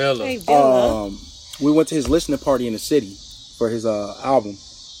way. A Villa. We went to his listening party in the city for his album.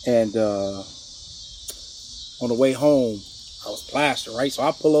 And on the way home, I was plastered, right? So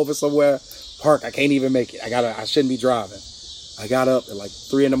I pull over somewhere, park. I can't even make it. I shouldn't be driving. I got up at like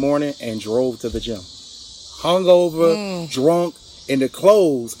 3 a.m. and drove to the gym. Hungover, drunk, in the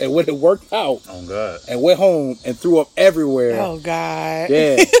clothes, and went to work out. Oh, God. And went home and threw up everywhere. Oh, God.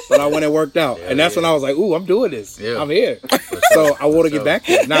 Yeah, but I went and worked out. And that's when I was like, ooh, I'm doing this. Yeah. I'm here. So I want to get back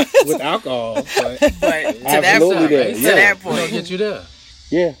there. Not with alcohol, but to that point. It'll get you there.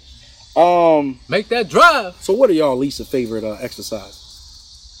 Yeah. Make that drive. So what are y'all least favorite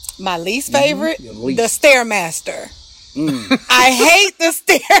exercises? My least favorite? The Stairmaster. I hate the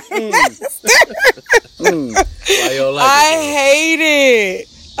Stairmaster. I hate it.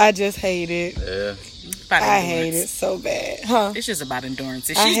 I just hate it. Yeah. I hate it so bad. Huh? It's just about endurance.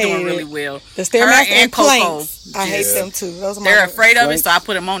 She's doing really well. The Stairmaster and planks. I hate them too. Those are They're afraid of it, so I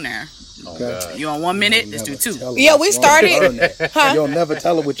put them on there. Okay. You on 1 minute? Let's do 2. Yeah, we started. Huh? You'll never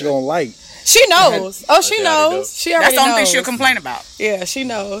tell her what you don't like. She knows. She knows. She already knows. That's the only thing she'll complain about. Yeah, she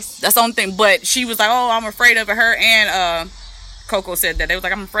knows. That's the only thing. But she was like, "Oh, I'm afraid of it." Her and Coco said that they was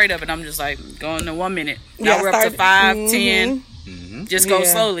like, "I'm afraid of it." I'm just like, going to 1 minute. Now we're up to 5, 10. Just go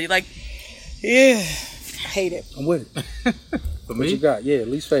slowly. Like, yeah, hate it. I'm with it. For What me, you got? Yeah,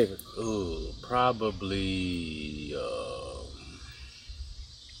 least favorite. ooh, probably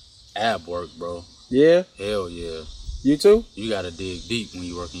ab work, bro. Yeah, Hell yeah. you too. You gotta dig deep when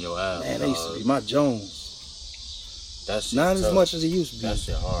you working your abs. Man, that used to be my Jones. That shit Not tough. as much as it used to be. That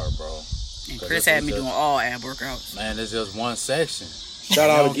shit hard, bro. and 'Cause Chris it's had me just- doing all ab workouts. Man, it's just one section. Shout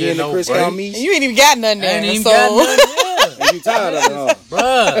You out don't again get to no Chris break. Calmise. And you ain't even got nothing there. Ain't even So got nothing. And you tired of it, huh?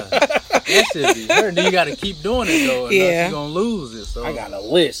 Bruh, that shit be hurting. Then you gotta keep doing it though, or Yeah. else you gonna lose it. So I got a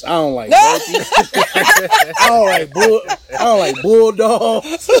list. I don't like burpees. I don't like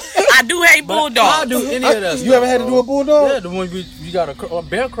bulldogs. I do hate bulldogs. I'll do any of that. You ever had to do a bulldog? Yeah, the one you got a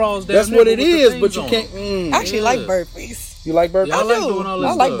bear crawls down That's there what it with the is, things but you on can't. them. I actually like Yeah. burpees. You like burpees? Yeah, I like do. doing all this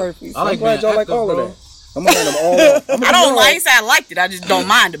I like stuff. burpees. I like I'm glad being y'all like active, all of bro. that. I'm gonna have them all. I don't like. I liked it. I just don't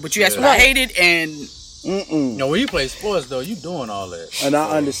mind it. But you asked what I hated, and Mm-mm. You know, when you play sports though, you doing all that. And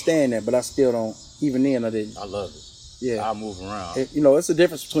I understand that, but I still don't. Even then, I didn't. I love it. Yeah. I move around. It's a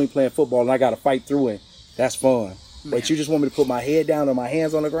difference between playing football and I got to fight through it. That's fun. But you just want me to put my head down and my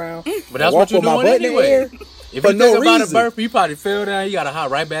hands on the ground? But that's walk what you're with my doing butt in the anyway. air? If For you no think about a reason. burpee, you probably fell down. You gotta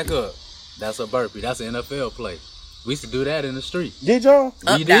hop right back up. That's a burpee. That's an NFL play. We used to do that in the street. Did y'all?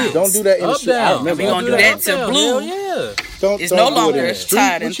 Up, We down. did. Don't do that in the Up, street. I down. remember We up, gonna do down. that Up, to down. blue. Hell yeah. Don't, It's don't no do longer it in the street.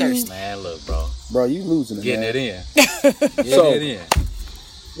 tired and What you- thirsty. Man, look, bro. Bro, you losing it, Getting man. it in. Getting So- it in.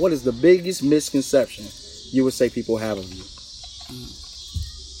 What is the biggest misconception you would say people have of you?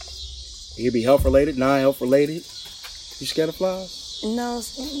 It could be health related, non-health related. You scared of flies? No,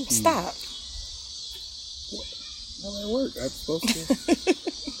 stop. How that work? I'm supposed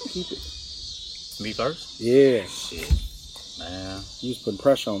to keep it. Me first? Yeah. Shit. Man. You was putting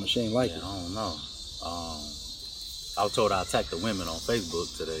pressure on her. She ain't like Yeah, it. I don't know. I was told I attacked the women on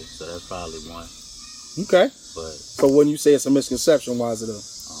Facebook today, so that's probably one. Okay. But So when you say it's a misconception, why is it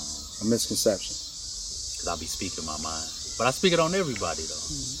a misconception? because I be speaking my mind. But I speak it on everybody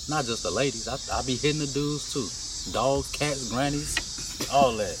though, not just the ladies. I be hitting the dudes too, dogs, cats, grannies,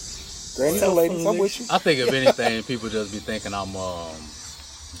 all that. Granny, So ladies, I'm foolish. with you. I think if anything, people just be thinking I'm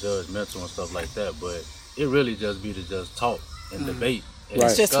judgmental and stuff like that, but it really just be to just talk and debate. And Right.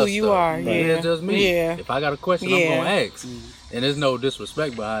 It's just who discuss you stuff. are. Yeah, Yeah. it's just me. Yeah. If I got a question, Yeah. I'm gonna ask, and there's no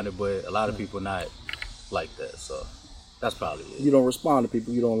disrespect behind it, but a lot of people not like that, so that's probably it. You don't respond to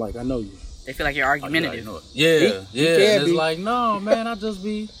people you don't like. I know you. They feel like you're Oh, you already argumentative. know it. Yeah, He yeah. can And it's be. like, no, man, I just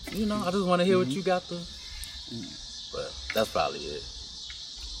be, I just want to hear what you got to. But that's probably it.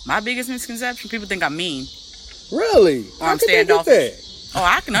 My biggest misconception: people think I'm mean. Really? Or How I'm could they get standoffish. that? Oh,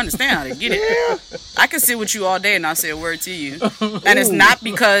 I can understand how to get it. I can sit with you all day and not say a word to you. And it's not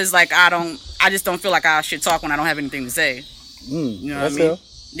because like I just don't feel like I should talk when I don't have anything to say. You know what I That's mean? hell.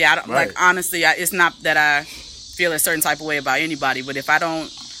 Yeah, I don't Right. like honestly. It's not that I feel a certain type of way about anybody, but if I don't,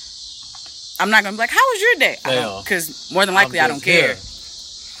 I'm not gonna be like, "How was your day?" Yeah. Because more than likely I I'm don't just care. here.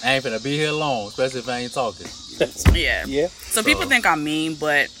 I ain't finna be here long, especially if I ain't talking. Yeah. Yeah. So people think I'm mean,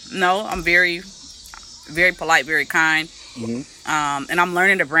 but no, I'm very, very polite, very kind. And I'm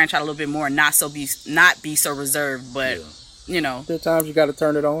learning to branch out a little bit more, and not be so reserved. But Yeah. There are times you got to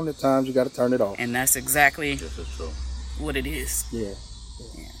turn it on. There are times you got to turn it off. and that's exactly This is true. what it is. Yeah.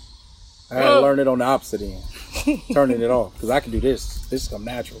 I had to learn it on the opposite end. Turning it off. Because I can do this. This come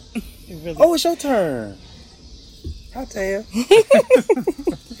natural. Oh, it's your turn. I'll tell you.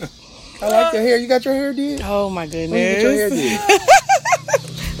 I like your hair. You got your hair did? Oh my When you get your hair goodness.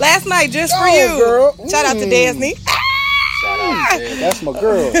 did? Last night just for Oh, you. girl. Shout out to Disney. Shout out to That's my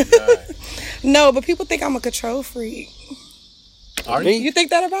girl. No, but people think I'm a control freak. Are Me? you? You think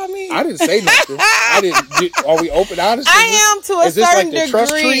that about me? I didn't say nothing. Are we open honest? I am to a Is this like certain the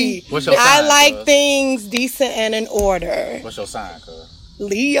trust degree. tree? What's your I sign, like cuz? things decent and in order. What's your sign, cuz?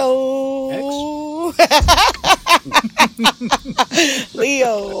 Leo.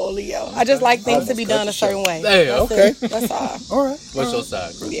 Leo. I just like things to be done a certain way. Hey, That's okay. it. That's all. All right. What's your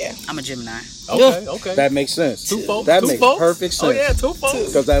sign, Chris? Yeah. I'm a Gemini. Okay. That makes sense. Two folks. That two makes folks? perfect sense. Oh yeah, two folks.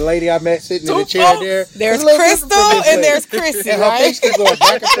 Because that lady I met sitting in the Two chair folks. there. There's it's a little Crystal different from this and lady. there's Chrissy, And her right? face keep going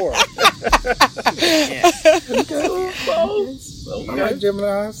back and forth. All right,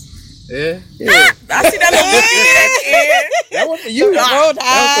 Gemini's. Yeah. Yeah. I see that little look in that That one for you. Roll That one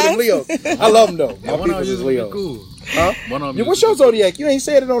for the Leos. I love them though. Yeah, My one people of you is used to be Leos. cool. Huh? One of Yeah, you. what's your zodiac? You ain't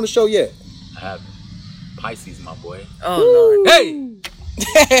said it on the show yet. I have Pisces, my boy. Oh Lord. Hey.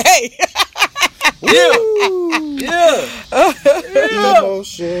 Hey.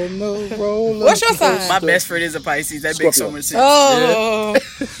 Emotional roller. What's your sign? coaster. My best friend is a Pisces. That makes so Scorpio. much sense.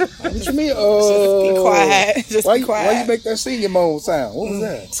 Oh. What you mean? Just be quiet. Just be quiet. Why you make that singing moan sound? What was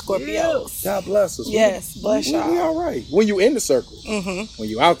that? Scorpios. God bless us. Yes, bless y'all. We all right. When you in the circle. When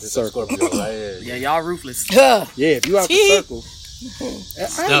you out the circle. Yeah, y'all ruthless. Yeah, if you out the circle.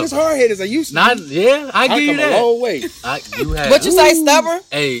 I ain't as hard headed as I used to. I give you that. A long way. What you say, stubborn?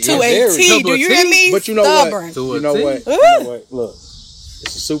 Hey, to a T. Do you hear me? But you know stubborn. what? You know what? You know what? Look,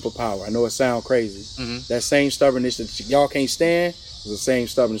 it's a superpower. I know it sounds crazy. That same stubbornness that y'all can't stand is the same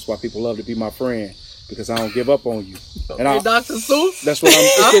stubbornness why people love to be my friend, because I don't give up on you. And Dr. Seuss. That's what I'm.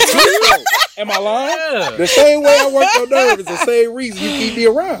 It's the truth. Am I lying? Yeah. The same way I work your nerve is the same reason you keep me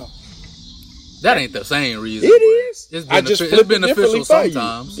around. That ain't the same reason. It is. It's beneficial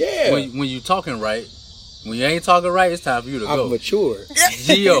sometimes. Yeah. When you talking right. When you ain't talking right, it's time for you to go. I'm matured.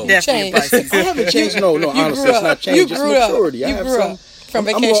 Geo. Definitely. I haven't changed. No, honestly, it's not changed. It's maturity. You grew up from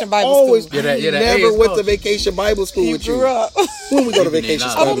Vacation Bible always School. Never went to Vacation Bible School with you. Grew up. When we go to Vacation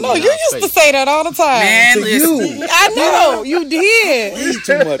I don't know. You used to say that all the time. Man, to listen. you. I know. You did.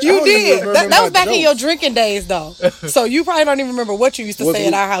 Too much. You did. That was back in your drinking days, though. So you probably don't even remember what you used to say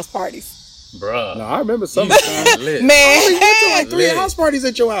at our house parties. Bruh. No, I remember summertime. Man. I went to like 3 house parties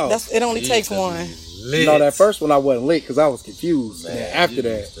at your house. It only takes one. No, that first one I wasn't lit because I was confused. Man, after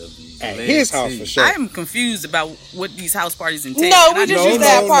that, at his house for sure. I am confused about what these house parties entail. No, we just used to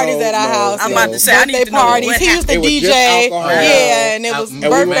have parties at our house. I'm about to say, I need to know parties. He used to DJ. Yeah, and it was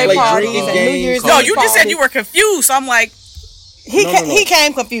birthday parties and New Year's Eve. No, you just said you were confused. So I'm like, he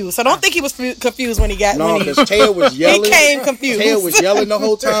came confused. So don't think he was confused when he got. No, because Taya was yelling. He came confused. Taya was yelling the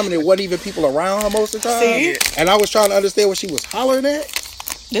whole time, and there wasn't even people around her most of the time. See? And I was trying to understand what she was hollering at.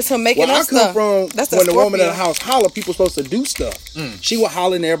 This him making up stuff. I come from when the woman in the house holler, people supposed to do stuff. She would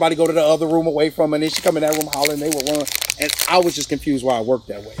holler and everybody go to the other room away from her, and then she come in that room hollering, they would run. And I was just confused why I worked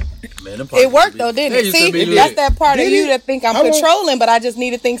that way. Man, it worked though, didn't it? See, that's that part of you that think I'm controlling, but I just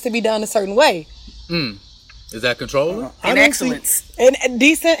needed things to be done a certain way. Is that controlling? In excellence. And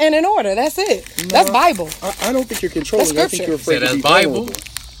decent and in order. That's it. No, that's Bible. I don't think you're controlling. I think you're afraid to be Bible. Vulnerable.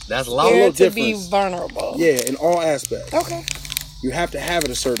 That's law. Scared to be vulnerable. Yeah, in all aspects. Okay. You have to have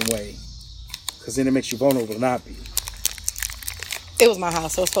it a certain way, because then it makes you vulnerable to not be. It was my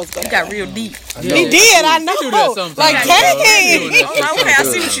house, so it's supposed to go. You got real deep. He did, I know. Like, dang. Okay, I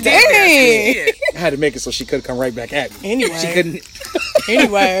see what you did. I had to make it so she couldn't come right back at me. Anyway. She couldn't.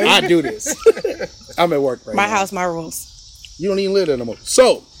 Anyway. I do this. I'm at work right now. My house, my rules. You don't even live there no more.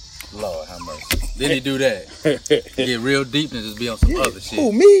 So. Lord have mercy. Then he do that. Get real deep and just be on some other shit.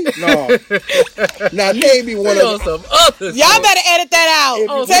 Who, me? No. Now name me one of some other Y'all shit. Better edit that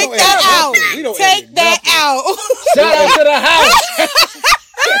out. Take that out. Take that out. Shout out to the house.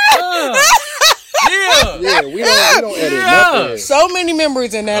 Yeah, we don't edit nothing. So many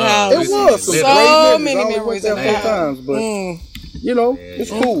memories in that house. It was some so many memories in that house. But you know, it's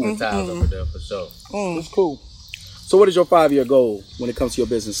cool. It's cool. So what is your 5-year goal when it comes to your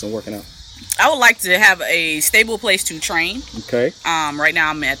business and working out? I would like to have a stable place to train. Okay. Right now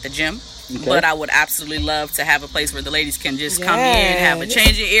I'm at the gym. Okay. But I would absolutely love to have a place where the ladies can just come in, have a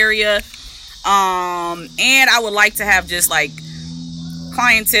changing area. And I would like to have just like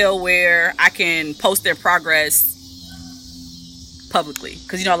clientele where I can post their progress publicly.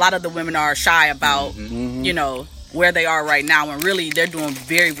 Because, you know, a lot of the women are shy about, you know, where they are right now. And really, they're doing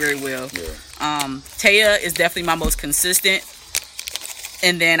very, very well. Yeah. Taya is definitely my most consistent.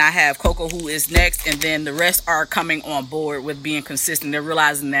 And then I have Coco, who is next. And then the rest are coming on board with being consistent. They're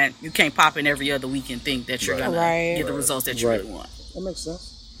realizing that you can't pop in every other week and think that you're going to get the results that you really want. That makes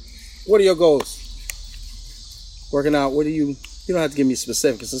sense. What are your goals? Working out, what do you don't have to give me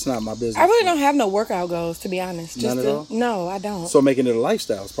specific because it's not my business. I really don't have no workout goals, to be honest. None at all? No, I don't. So making it a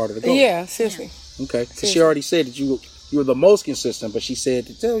lifestyle is part of the goal? Yeah, seriously. Okay. Because she already said that you were the most consistent, but she said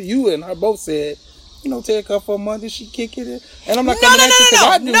to tell you and I both said, you know, take her for a month and she kick it in. And I'm not coming at you because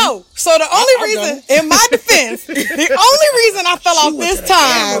I do. No. So the only reason, in my defense, the only reason I fell off this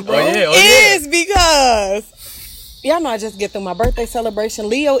time is because y'all know I just get through my birthday celebration.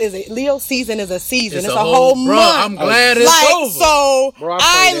 Leo season is a season. It's a whole month. I'm glad it's over. So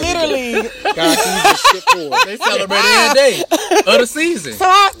I literally they celebrate every day of the season. So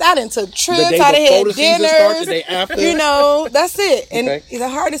I done took trips, I done had dinners. The day after. You know, that's it. And the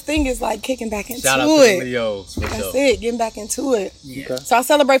hardest thing is like kicking back into Shout out to the Leos. That's it, getting back into it. Yeah. Okay. So I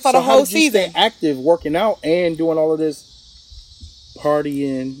celebrate for the whole season. Stay active, working out, and doing all of this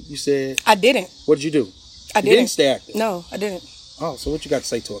partying. You said I didn't. What did you do? I didn't stay active. No, I didn't. Oh, so what you got to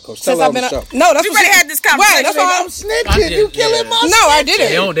say to it, Coach? Tell her on the show. No, that's we already had this conversation. That's why I'm snitching. You killing my No, I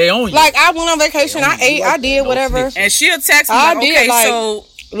didn't. They own you. Like, I went on vacation. I ate. I did whatever. And she'll text me, okay, so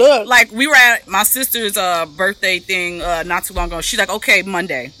Look. Like, we were at my sister's birthday thing not too long ago. She's like, okay,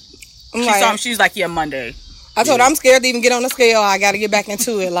 Monday. She saw him. She was like, yeah, Monday. I told her I'm scared to even get on the scale. I got to get back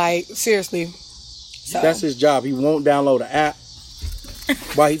into it. Like, seriously. So. That's his job. He won't download an app.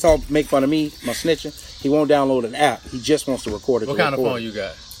 While he make fun of me, my snitching, he won't download an app. He just wants to record it. What kind of phone you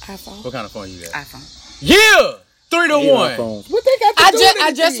got? iPhone. What kind of phone you got? iPhone. Yeah! 3-to-1. What they got to do with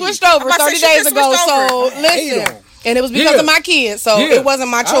I just switched over 30 days ago. So, listen. And it was because of my kids. So, it wasn't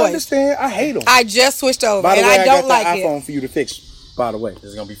my choice. I understand. I hate them. I just switched over. By the way, I don't like the it. iPhone for you to fix, by the way. This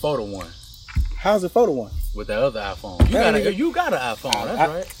is going to be photo one. How's it photo one? With the other iPhone. You got an iPhone.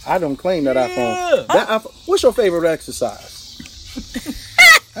 That's right. I don't claim that iPhone. That iPhone. What's your favorite exercise?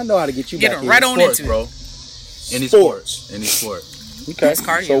 I know how to get you back it right on sports, into bro. it. Any sport. Okay.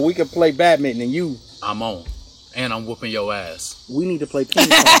 Cardio. So we can play badminton and you. I'm on. And I'm whooping your ass. We need to play ping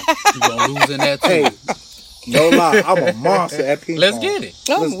pong. You gonna lose in that too. Hey, no lie, I'm a monster at ping pong. Let's get it.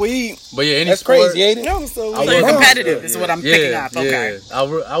 I'm weak. But yeah, any That's sport, crazy, ain't it? I'm so So weak. you're competitive is what I'm picking up. Okay. Yeah.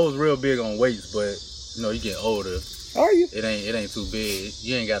 I was real big on weights, but you know, you get older. Are you? It ain't too big.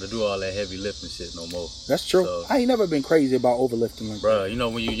 You ain't got to do all that heavy lifting shit no more. That's true. So, I ain't never been crazy about overlifting like bruh, you know,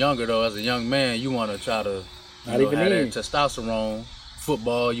 when you're younger though, as a young man, you want to try to have that testosterone.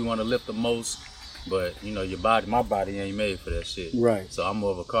 Football, you want to lift the most, but you know, my body ain't made for that shit. Right. So I'm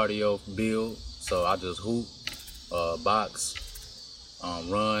more of a cardio build. So I just hoop, box,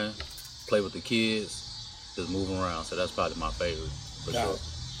 run, play with the kids, just move around. So that's probably my favorite for sure.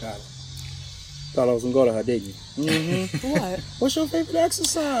 Got it. Thought I was gonna go to her, didn't you? Mm-hmm. What? What's your favorite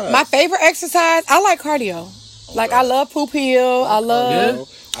exercise? My favorite exercise, I like cardio. Like, I love poop hill. I love,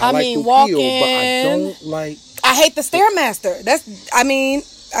 I like mean, poop walking. hill, but I don't like. I hate the Stairmaster.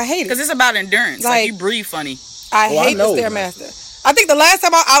 I hate it. Because it's about endurance. Like, you breathe funny. I hate the Stairmaster. I think the last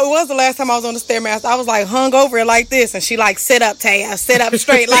time I was on the Stairmaster, I was like hung over it like this, and she like sit up, Tay, sit up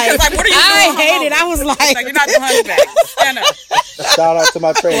straight. Like, what are you doing? I hate it. I was like you're not the hunchback. Stand up. Shout out to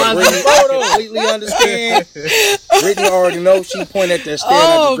my trainer. Brittany, I completely understand. Brittany already knows she point at that stair and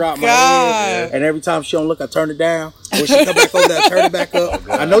I just drop my head. And every time she don't look, I turn it down. When she come back over there, I turn it back up.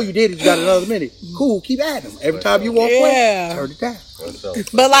 I know you did it. You got another minute. Cool. Keep at him. Every time you walk away, turn it down.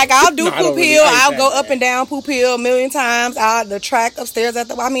 But like, I'll do poop hill. I'll go up and down poop hill a million times. The track upstairs I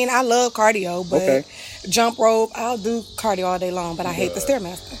love cardio, but jump rope, I'll do cardio all day long. But I hate the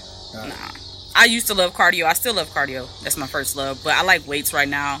Stairmaster. Nah. I used to love cardio. I still love cardio. That's my first love. But I like weights right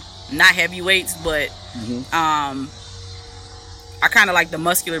now. Not heavy weights, but I kind of like the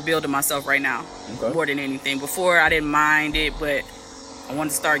muscular build of myself right now more than anything. Before, I didn't mind it, but I wanted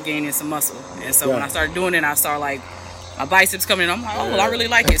to start gaining some muscle. And so when I started doing it, I started like my biceps coming in. I'm like, I really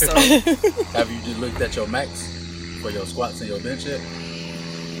like it. So have you just looked at your max for your squats and your bench yet?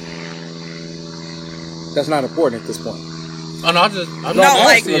 That's not important at this point. Oh no, because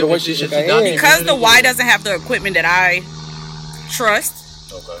the Y doesn't have the equipment that I trust.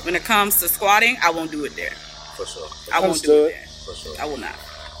 When it comes to squatting, I won't do it there. For sure. I won't do it there. For sure. I will not.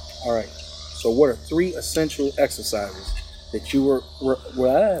 All right. So, what are 3 essential exercises that you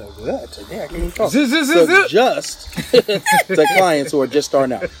today I can't even talk. Suggest to clients who are just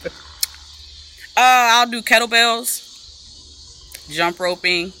starting out? I'll do kettlebells, jump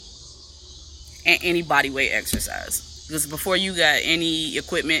roping, and any body weight exercise. Because before you got any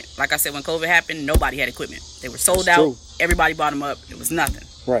equipment, like I said, when COVID happened, nobody had equipment. They were sold out. True. Everybody bought them up. It was nothing.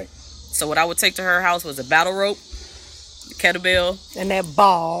 Right. So what I would take to her house was a battle rope, a kettlebell, and that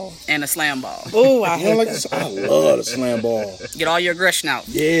ball, and a slam ball. Oh, I hate that. I love the slam ball. Get all your aggression out.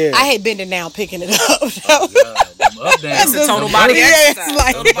 Yeah. I hate bending down, picking it up. That's a total body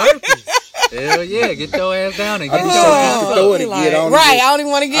exercise. Hell yeah, get your ass down and get your ass throw it like, I don't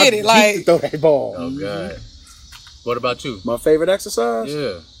even want to get it. Like, throw that ball. Oh God. What about you? My favorite exercise?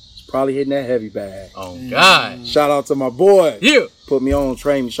 Yeah. It's probably hitting that heavy bag. Oh God. Shout out to my boy. Yeah. Put me on,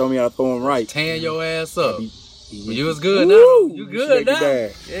 train me, show me how to throw him right. Tan your ass up. You was good now. You good now.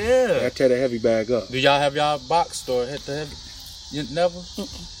 Yeah. I tear the heavy bag up. Do y'all have y'all boxed or hit the heavy? You never?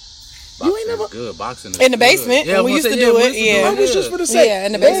 You ain't never good. Boxing is in the basement when we used to do it. Yeah, I was just for the sake. Yeah,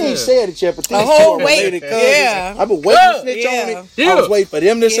 in the basement. They ain't said it yet, but the whole weight. Yeah, I've been waiting to snitch on it. I was waiting for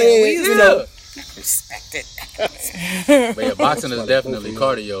them to say it. You know, respect it. But yeah, boxing is definitely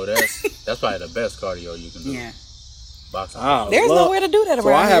cardio. That's probably the best cardio you can do. Yeah. Boxing. There's nowhere to do that around.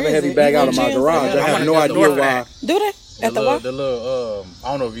 So I have a heavy bag out of my garage. I have no idea why. Do they? At the what? The little I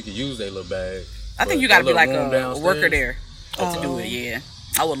don't know if you can use that little bag. I think you got to be like a worker there to do it. Yeah.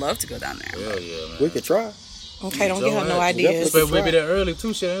 I would love to go down there. Hell yeah, man. We could try. Okay, don't give her no ideas. But we be there early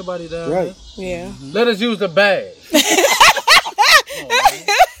too. Shit, everybody down right. there. Yeah. Mm-hmm. Let us use the bag.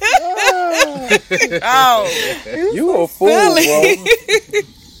 Oh, you a fool, bro.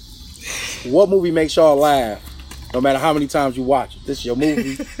 What movie makes y'all laugh? No matter how many times you watch it. This is your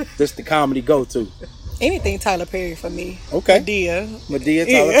movie. This the comedy go-to. Anything Tyler Perry for me. Okay. Medea,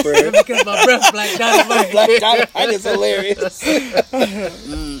 Tyler Perry. Because my breath Black Dynamite. Black Dynamite is hilarious.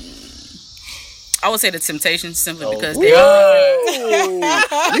 I would say The Temptations simply because you at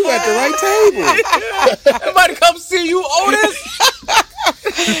the right table. Everybody come see you, Otis.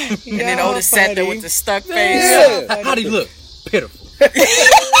 And then Otis sat there with the stuck face. Yeah. How do you look? Pitiful.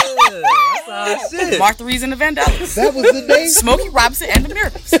 Martha Reeves and the Vandellas. That was the day. Smokey Robinson and the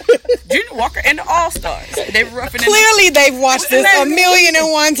Miracles. Junior Walker and the All Stars. They were roughing Clearly, they've watched this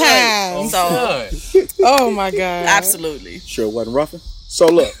 1,000,001 times. So, oh my God. absolutely. Sure wasn't roughing. So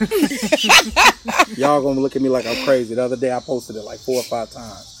look, y'all gonna look at me like I'm crazy. The other day I posted it like 4 or 5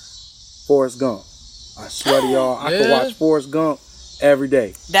 times. Forrest Gump. I swear to y'all, I could watch Forrest Gump every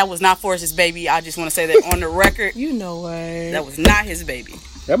day. That was not Forrest's baby. I just want to say that on the record. You know what? That was not his baby.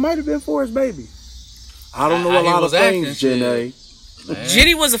 That might have been Forrest's baby. I don't know a lot of things, Jenny.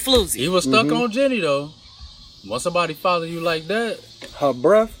 Jenny was a floozy. He was stuck on Jenny though. Once somebody follow you like that, her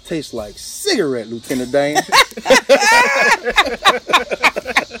breath tastes like cigarette, Lieutenant Dan.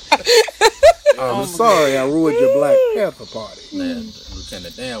 I'm sorry I ruined your Black Panther party. Man,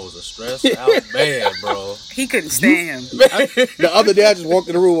 Lieutenant Dan was a stressed out man, bro. He couldn't stand him. The other day I just walked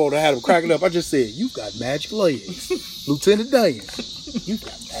in the room and I had him cracking up. I just said, "You've got magic legs, Lieutenant Dan. You've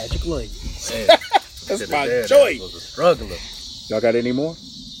got magic legs." Man, That's my Dan joy. was a struggler. Y'all got any more?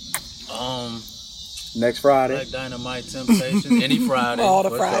 Next Friday. Black Dynamite, Temptation, any Friday. All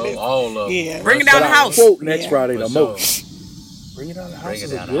the for Fridays. Sure. All of them. Yeah. Bring it down the house. Quote next Friday For the sure. most. Bring it down the house. Bring it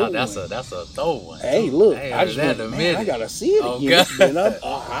is a down the good house. one. That's a throw one. Hey, look, Hey, I just that went, a man, minute. I gotta see it Oh, again. God. It's been up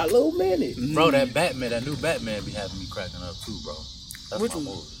a hot little minute. Bro, that new Batman be having me cracking up too, bro. That's Which my one?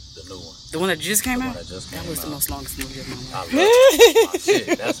 movie, the new one. The one that just came The out? one that just That came was the out. most longest movie of my life. I love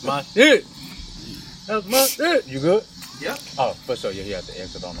it. That's my shit. That's my shit. You good? Yep. Oh, for sure. Yeah, he had to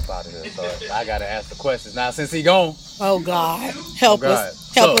exit on the out of here. So I gotta ask the questions now since he gone. Oh God. Help God.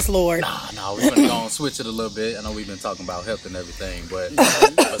 us. Help So, us, Lord. Nah, we're gonna go and switch it a little bit. I know we've been talking about health and everything, but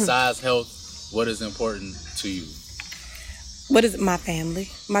besides health, what is important to you? What is it? My family,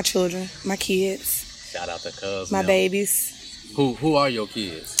 my children, my kids, Shout out to Cuz. my and them. babies. Who are your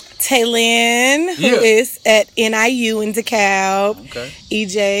kids? Taylin, who Yeah. is at NIU in DeKalb. Okay.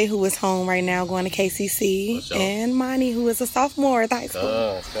 EJ, who is home right now going to KCC. For sure. And Monty, who is a sophomore at high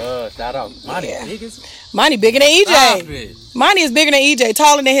school. Cuz. Shout out. Monty, Yeah. niggas. Monty bigger than Stop EJ. it. Monty is bigger than EJ,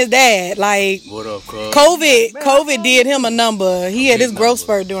 taller than his dad. Like, What up, Cuz? COVID did him a number. He had his growth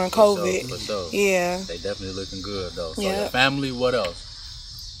spurt during COVID. For sure. Yeah. They definitely looking good though. So Yeah. your family, what else?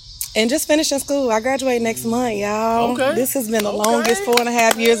 And just finishing school. I graduate next month, y'all. Okay. This has been the Okay. longest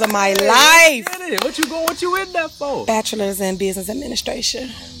 4.5 years of my life. Get it. What you in that for? Bachelor's in business administration.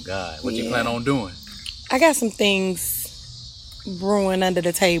 Oh God, what you Yeah. plan on doing? I got some things brewing under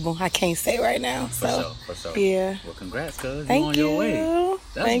the table. I can't say right now. So, For sure. yeah. Well, congrats, cuz. Thank You on you. your way.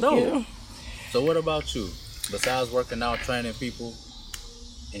 That's Thank dope. you. So what about you? Besides working out, training people,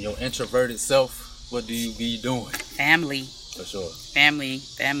 and your introverted self, what do you be doing? Family. For sure. Family.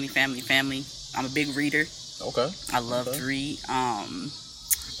 I'm a big reader. Okay. I love Okay. to read.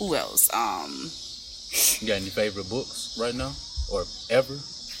 Who else? You got any favorite books right now? Or ever?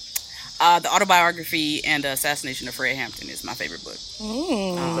 The autobiography and the assassination of Fred Hampton is my favorite book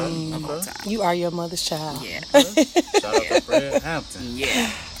of all time. You are your mother's child. Yeah. Shout out to Fred Hampton.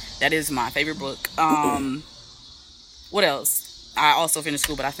 Yeah. That is my favorite book. What else? I also finished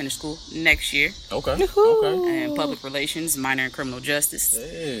school, but I finished school next year. Okay. Okay. And public relations, minor in criminal justice.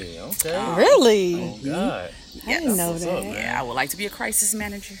 Hey, okay. Really? Oh God. I didn't know What's that. up, man? Yeah, I would like to be a crisis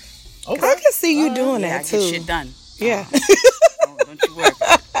manager. Okay. I can see you doing Yeah, I that get too. shit done. Yeah. Don't you worry.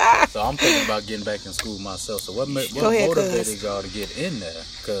 So I'm thinking about getting back in school myself. So what Go ahead, motivated cuz. y'all to get in there?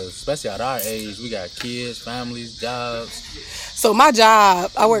 Because especially at our age, we got kids, families, jobs. So my job,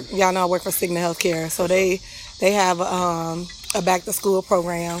 y'all know I work for Cigna Healthcare. So they have a back to school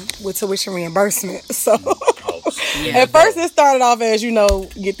program with tuition reimbursement. So at first it started off as,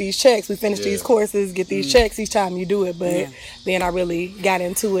 get these checks. We finish these courses, get these checks each time you do it. But then I really got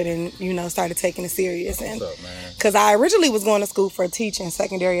into it and, started taking it serious. And What's up, man? because I originally was going to school for teaching,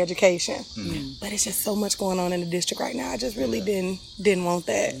 secondary education. But it's just so much going on in the district right now. I just really didn't want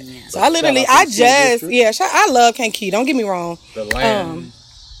that. So I literally, Shout out to the school district. I love Kankakee. Don't get me wrong. The land.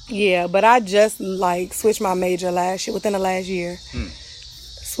 Yeah, but I just switched my major within the last year.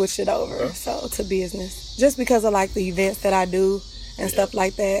 Switched it over to business. Just because of the events that I do and stuff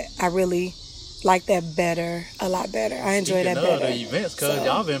like that, I really like that better, a lot better. I enjoy that better. The events, cause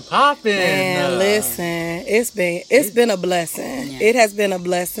y'all been popping. Man, listen, it's been a blessing. It has been a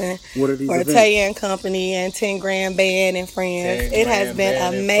blessing. What are these for events? Taya and Company and 10 Grand Band and Friends. It has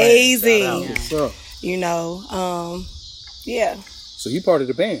been amazing. You know, yeah. So you part of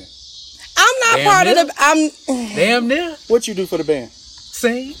the band? I'm not Damn part near? of the. Damn near. What you do for the band?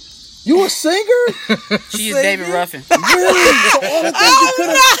 Sing. You a singer? She is David Ruffin. Really? So all the things you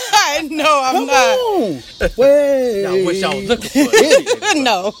could've- No, I'm Come not. on. Wait. I wish I was looking for it.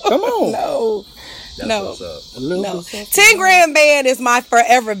 No. Come on. No. That's No. what's up. A little No. bit. 10 Grand Band is my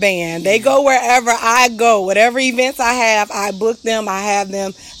forever band. They go wherever I go. Whatever events I have, I book them. I have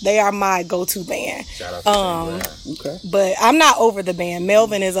them. They are my go-to band. Shout out to Sam Okay. But I'm not over the band.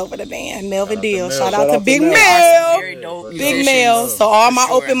 Melvin is over the band. Melvin Deal. Mel. Shout Shout out to out to Big Mel. Mel. Very dope. Big musicians. Mel. So all my For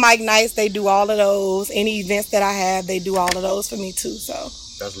sure. open mic nights, they do all of those. Any events that I have, they do all of those for me too. So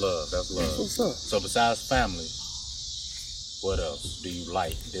That's love. That's love. What's up? So besides family, what else do you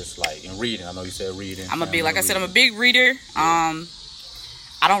like, dislike? And reading. I know you said reading. I'm a big, like I said, I'm a big reader.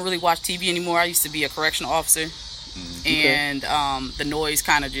 I don't really watch TV anymore. I used to be a correctional officer, and the noise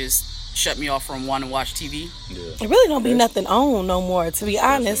kind of just shut me off from wanting to watch TV. it really don't be nothing on no more, to be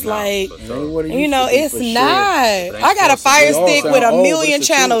honest. Like, Ain't what it you used know, to be, it's for sure. not. I got a fire They all stick sound with a old, but million it's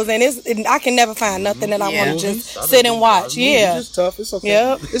the truth. channels, and I can never find nothing that I Yeah. want to just sit and watch. You Yeah. just tough. It's okay.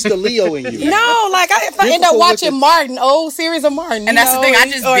 Yep. It's the Leo in you. No, like if I end up Difficult watching with Martin, old series of Martin, And that's the thing.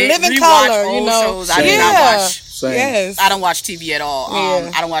 I just or did Living rewatch Color, old you know. shows. I did yeah. not watch. Same. Yes. I don't watch TV at all.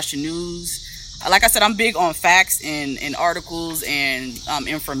 Yeah. I don't watch the news. Like I said, I'm big on facts and articles and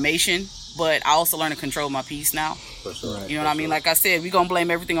information, but I also learn to control my peace now. For sure. Right. You know what I mean? Like I said, we're going to blame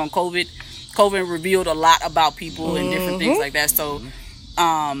everything on COVID. COVID revealed a lot about people and different things like that. So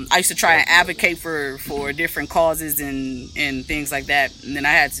I used to try and advocate for different causes and things like that. And then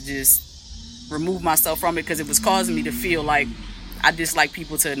I had to just remove myself from it because it was causing me to feel like I dislike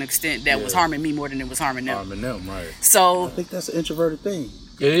people to an extent that was harming me more than it was harming them. Harming them, right. So I think that's an introverted thing.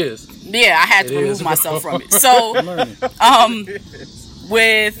 It is. yeah, I had to It remove is. myself from it. So I'm learning.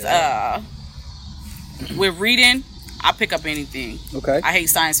 with reading, I pick up anything. Okay. I hate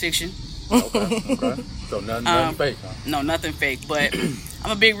science fiction. Okay. So nothing fake, huh? No, nothing fake. But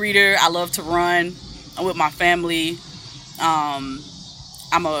I'm a big reader. I love to run. I'm with my family.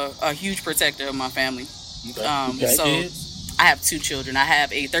 I'm a huge protector of my family. Okay. So Kids? I have 2 children. I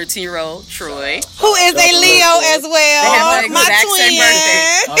have a 13-year-old, Troy. Who is a Leo as well? They have the My exact same twin.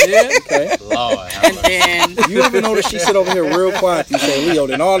 Oh, yeah? Okay. Lord. And then You ever notice she sit over here real quiet? You say Leo,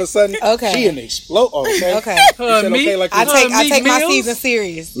 then all of a sudden, Okay. she an explode. Okay. Okay. You said okay like I this. take my Mills? season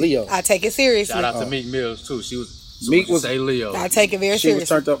serious. Leo. I take it seriously. Shout out to Meek Mills, too. She was... Meek you was- say Leo. I take it very She was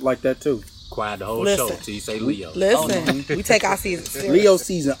seriously. turned up like that too. Quiet the whole Listen. show till you say Leo. Listen, we take our season serious. Leo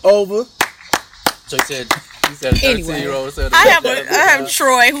season over. So he said 13-year-old said I have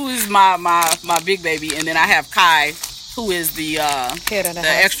Troy, who is my big baby, and then I have Kai, who is the Head of the the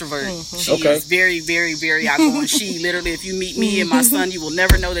house. extrovert. She Okay. is very, very, very outgoing. She literally, if you meet me and my son, you will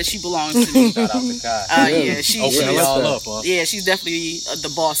never know that she belongs to me. Shout out to Kai. Yeah, she, Open she's, it like all that. up, huh? yeah, she's definitely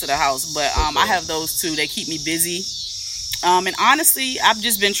the boss of the house. But I have those 2. They keep me busy. And honestly, I've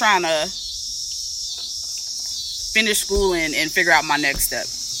just been trying to finish school and figure out my next step.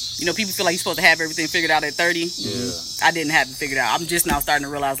 You know, people feel like you're supposed to have everything figured out at 30. Yeah. I didn't have it figured out. I'm just now starting to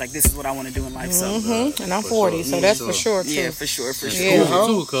realize, like, this is what I want to do in life. So, And I'm 40, so that's for sure, too. yeah, for sure, for sure. Yeah.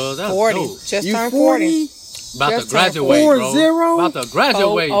 Cool, too, cuz that's 40. dope. Just You turned 40. About to Just graduate, bro. 40. About to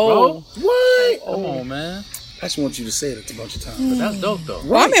graduate, Oh, bro. What? Come on, man. I just want you to say it a bunch of times. But that's dope, though.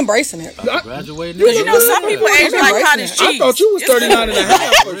 Well, I'm embracing it. About to graduate. Because, you know, some people age like embracing cottage it. cheese. I thought you was 39 and a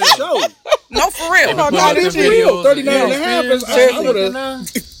half for sure. No, for real. No, Put God, up the it's real. videos 39 and and a half is- I Seriously.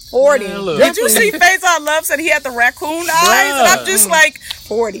 would've- 40. Man, look. Did you see Faison Love said he had the raccoon eyes? And I'm just like,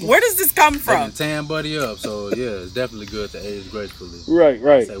 40. where does this come Taking from? the tan buddy up, so yeah, it's definitely good to age gracefully. Right,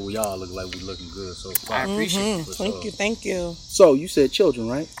 right. Say we all look like we looking good so far. I appreciate it. For Thank sure. you, thank you. So you said children,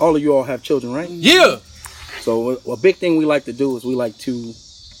 right? All of you all have children, right? Yeah. So a big thing we like to do is we like to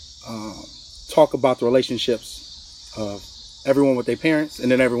talk about the relationships of everyone with their parents and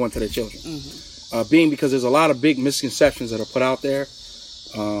then everyone to their children. Being because there's a lot of big misconceptions that are put out there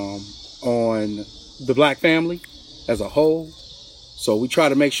on the black family as a whole. So we try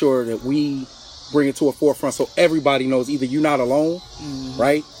to make sure that we bring it to a forefront so everybody knows either you're not alone,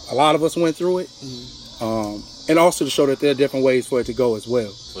 right? A lot of us went through it. And also to show that there are different ways for it to go as well.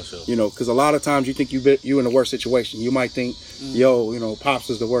 For sure. You know, because a lot of times you think you in the worst situation. You might think, yo, you know, pops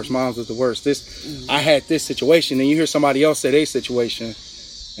is the worst, mom's is the worst. I had this situation, and you hear somebody else say their situation,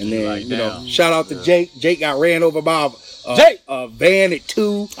 and then Like, you know, damn. shout out to Jake. Jake got ran over by a van at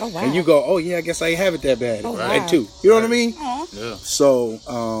 2, wow. and you go, oh yeah, I guess I ain't have it that bad at 2. You know what I mean? Yeah. So,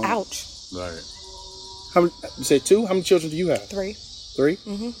 ouch. Right. How many? You say 2? How many children do you have? 3. 3?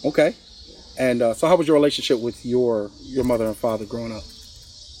 Mm-hmm. Okay. And so, how was your relationship with your mother and father growing up?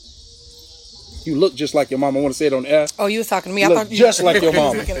 You look just like your mom. I want to say it on air. Oh, you was talking to me. You I look thought just like your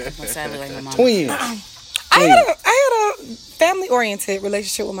mom. Sadly, like my mom. Twins. I had a family-oriented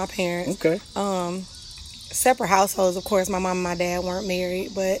relationship with my parents. Okay. Separate households, of course. My mom and my dad weren't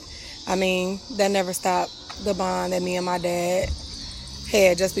married, but I mean, that never stopped the bond that me and my dad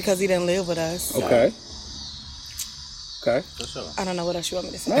had just because he didn't live with us. Okay. Okay. For sure. I don't know what else you want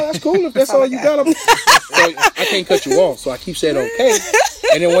me to say. No, that's cool. If that's all you got. So I can't cut you off, so I keep saying okay.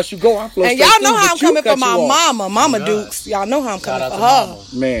 And then once you go, I flow And straight y'all through, know how but I'm you coming cut for my you off. Mama Dukes. Y'all know how I'm coming Shout for out her. to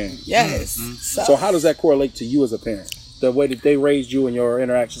Mama. Man. Yes. So how does that correlate to you as a parent? The way that they raised you and your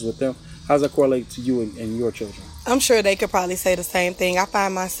interactions with them, how does that correlate to you and your children? I'm sure they could probably say the same thing. I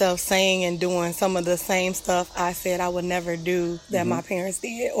find myself saying and doing some of the same stuff I said I would never do that my parents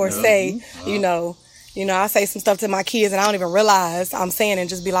did, or say, you know, I say some stuff to my kids and I don't even realize I'm saying and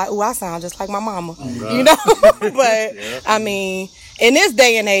just be like, ooh, I sound just like my mama, you know? But I mean, in this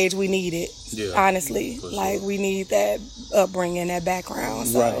day and age, we need it, honestly. Like, we need that upbringing, that background.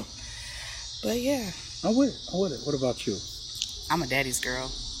 So. Right. But yeah. I'm with it. What about you? I'm a daddy's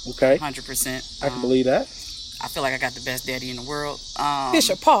girl. Okay. 100%. I can believe that. I feel like I got the best daddy in the world.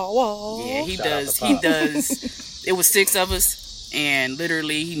 Bishop Paul Wall. Yeah, he does. It was 6 of us, and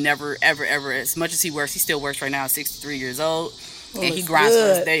literally he never, ever, as much as he works, he still works right now, 63 years old, and he grinds for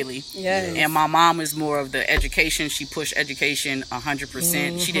us daily. Yes. And my mom is more of the education. She pushed education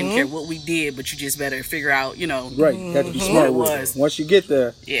 100%. She didn't care what we did, but you just better figure out, you know. Right. You have to be smart with it. Once you get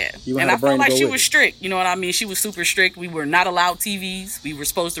there, you and I have a brain felt like to go she with was it. strict. You know what I mean? She was super strict. We were not allowed TVs. We were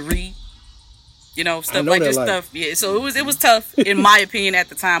supposed to read. You know, stuff like this stuff. Yeah, so it was tough in my opinion at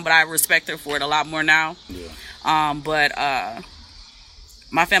the time, but I respect her for it a lot more now. Yeah. But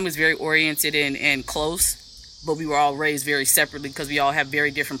my family's very oriented and close, but we were all raised very separately because we all have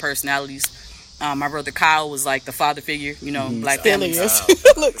very different personalities. My brother Kyle was like the father figure, you know, black family.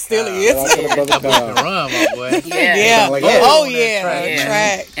 Look, still he is. Run, my boy. Yeah. Like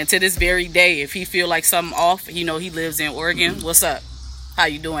track. And to this very day, if he feel like something off, you know, he lives in Oregon. What's up? How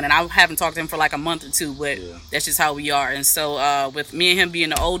you doing? And I haven't talked to him for like a month or 2, but that's just how we are. And so with me and him being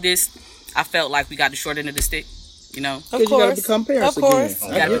the oldest, I felt like we got the short end of the stick, you know. Because you got to become parents again.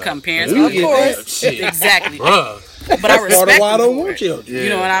 You got to become parents. Of course. Exactly. But I respect why I don't them want for it. children. You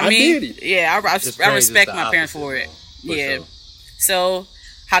know what I mean? I did it. Yeah, I respect my parents for it. Yeah. Sure. So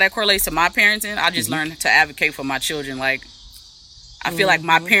how that correlates to my parenting, I just learned to advocate for my children. Like, I feel like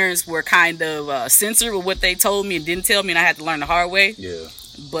my parents were kind of censored with what they told me and didn't tell me, and I had to learn the hard way. Yeah.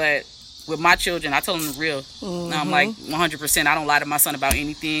 But with my children, I tell them the real. I'm like 100%. I don't lie to my son about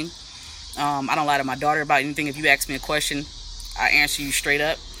anything. I don't lie to my daughter about anything. If you ask me a question, I answer you straight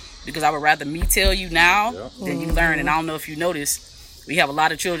up, because I would rather me tell you now than you learn. And I don't know if you noticed, we have a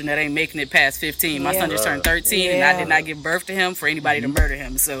lot of children that ain't making it past 15. My son just turned 13, and I did not give birth to him for anybody to murder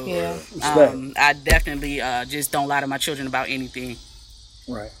him. So I definitely just don't lie to my children about anything.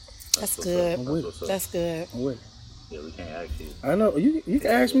 Right. That's good. That's good. I'm with it. Yeah, we can't ask you. I know. You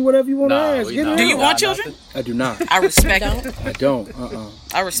can ask me whatever you want to ask. we Get not. it Do out. you want children? I do not. I respect it. I don't.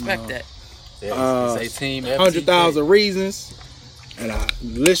 I respect that. Yeah, it's 18, 100,000 reasons. And I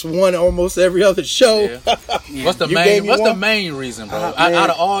list one almost every other show. Yeah. What's the main reason, bro? Out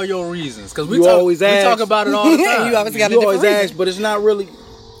of all your reasons, because we talk about it all the time. You always got you always ask, but it's not really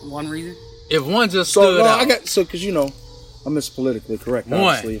One reason. If one just so. stood No, out, I got because you know I'm just politically correct.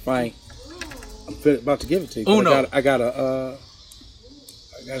 Obviously, if I ain't, I'm about to give it to you. Uno. I gotta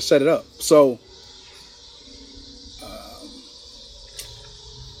set it up. So,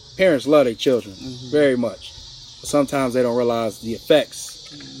 parents love their children very much. But sometimes they don't realize the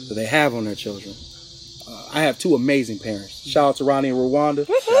effects that they have on their children. I have 2 amazing parents. Shout out to Ronnie and Rwanda.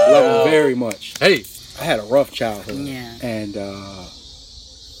 Love them very much. hey, I had a rough childhood. Yeah. And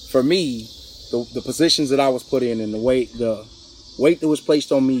for me, the positions that I was put in and the weight that was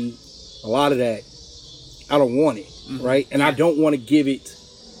placed on me, a lot of that, I don't want it, right? And I don't want to give it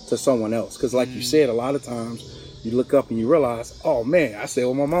to someone else. Because like you said, a lot of times you look up and you realize, oh man, I said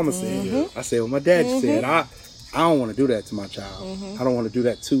what my mama said. I said what my dad said. I don't want to do that to my child. I don't want to do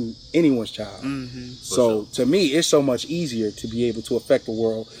that to anyone's child. So to me, it's so much easier to be able to affect the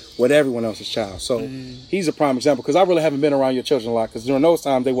world with everyone else's child. So he's a prime example, because I really haven't been around your children a lot, because during those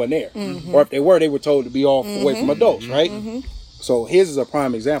times they weren't there. Or if they were told to be off away from adults, right? So his is a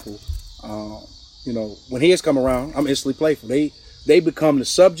prime example. You know, when his come around, I'm instantly playful. They become the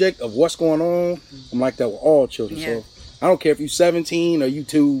subject of what's going on. I'm like that with all children. So I don't care if you're 17 or you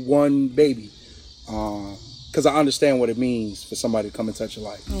 1 baby. Because I understand what it means for somebody to come and touch your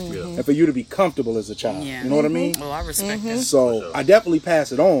life. Mm-hmm. And for you to be comfortable as a child. Yeah. You know what I mean? Well, I respect that. So I definitely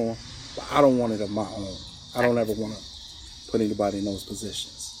pass it on, but I don't want it of my own. I don't ever want to put anybody in those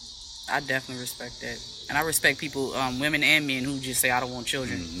positions. I definitely respect that. And I respect people, women and men, who just say, I don't want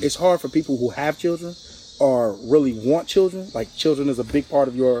children. Mm-hmm. It's hard for people who have children or really want children. Like, children is a big part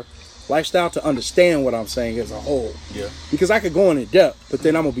of your lifestyle, to understand what I'm saying as a whole. Yeah. Because I could go in depth, but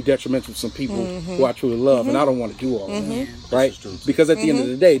then I'm going to be detrimental to some people who I truly love, and I don't want to do all that. Right? Because at the end of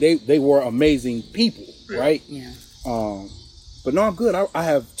the day, they were amazing people, right? Yeah. But no, I'm good. I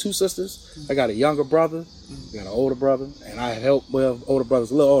have 2 sisters. I got a younger brother. I got an older brother. And I have helped, older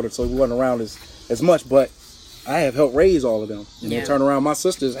brother's a little older, so he wasn't around as much, but I have helped raise all of them. And then turn around, my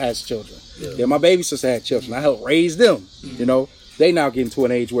sister has children. Yeah, my baby sister had children. I helped raise them, you know. They now getting to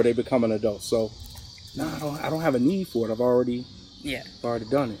an age where they become an adult. So, no, I don't have a need for it. I've already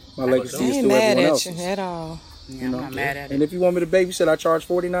done it. My legacy is through everyone else's. At all. Yeah, I'm not mad at it. And if you want me to babysit, I charge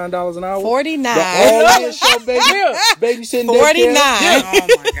 $49 an hour. $49. The show babysitting. $49. Oh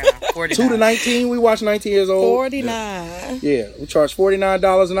my God. 49. 2 to 19. We watch 19 years old. $49. Yeah, we charge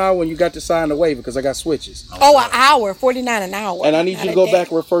 $49 an hour when you got to sign the waiver, because I got switches. Oh, an hour. $49 an hour. And I need you to go back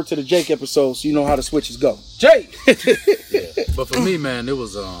and refer to the Jake episode so you know how the switches go. Jake. But for me, man, it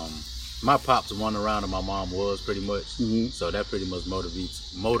was my pops running around and my mom was pretty much. So that pretty much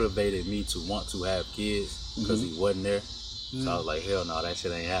motivated me to want to have kids, because he wasn't there. So I was like, hell no, that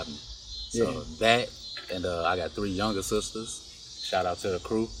shit ain't happening. So that, and I got 3 younger sisters. Shout out to the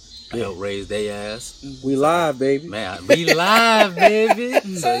crew. I helped raise their ass. We live, baby. Man, we live, baby.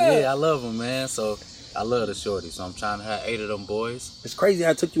 So yeah, I love them, man. So I love the shorty. So I'm trying to have 8 of them boys. It's crazy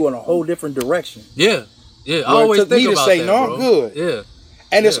how I took you in a whole different direction. Yeah. I always think about that, no, bro. I'm good. Yeah.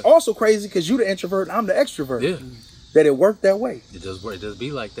 And it's also crazy because you the introvert and I'm the extrovert. Yeah. That it worked that way. It just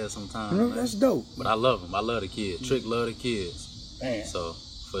be like that sometimes. Man. That's dope. But I love them. I love the kids. Trick love the kids. Man. So,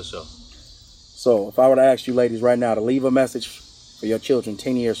 for sure. So, if I were to ask you ladies right now to leave a message for your children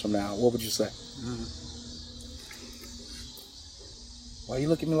 10 years from now, what would you say? Why you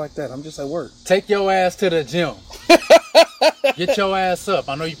look at me like that? I'm just at work. Take your ass to the gym. Get your ass up.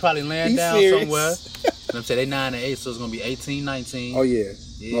 I know you probably laying down somewhere. I'm saying they 9 and 8, so it's gonna be 18, 19. Oh yeah.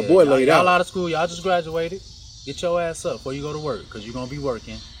 My boy laid out. Y'all out of school. Y'all just graduated. Get your ass up before you go to work, because you're gonna be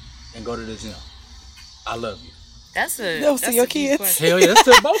working, and go to the gym. I love you. That's your kids. Question. Hell yeah, that's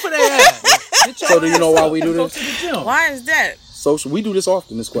to both of their ass. So do you know why we do this? Go to the gym. Why is that? We do this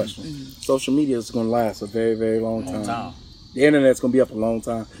often. This question. Social media is gonna last a very, very long time. The internet's gonna be up a long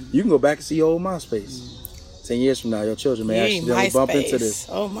time. You can go back and see your old MySpace. 10 years from now, your children may accidentally bump into this.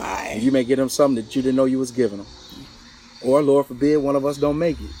 Oh my! And you may get them something that you didn't know you was giving them, or Lord forbid, one of us don't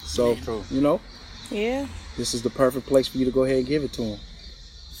make it. So you know, this is the perfect place for you to go ahead and give it to them.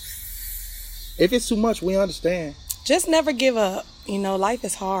 If it's too much, we understand. Just never give up. You know, life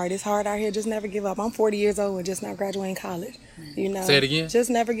is hard. It's hard out here. Just never give up. I'm 40 years old and just now graduating college. You know, say it again. Just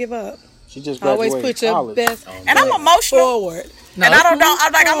never give up. She just graduated always put your best and I'm emotional forward. No, and I don't know.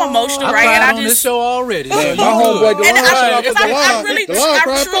 I'm emotional, right? And I on this show already. So my homeboy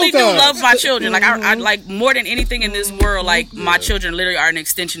I truly do love my children. Like I like more than anything in this world. Like my children literally are an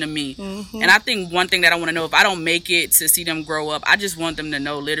extension of me. And I think one thing that I want to know, if I don't make it to see them grow up, I just want them to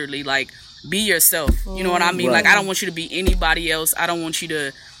know literally, like, be yourself. You know what I mean? Right. Like I don't want you to be anybody else. I don't want you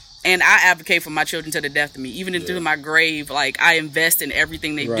to. And I advocate for my children to the death of me, even through my grave. Like I invest in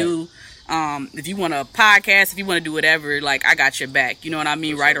everything they do. If you want a podcast, if you want to do whatever, like I got your back. You know what I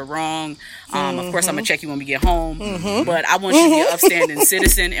mean? Right or wrong. Of course, I'm gonna check you when we get home. But I want you to be an upstanding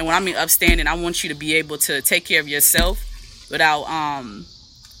citizen. And when I mean upstanding, I want you to be able to take care of yourself without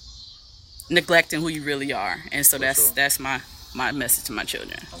neglecting who you really are. And so that's my message to my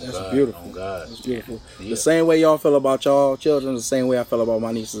children. That's beautiful. That's beautiful. Yeah. The same way y'all feel about y'all children, the same way I feel about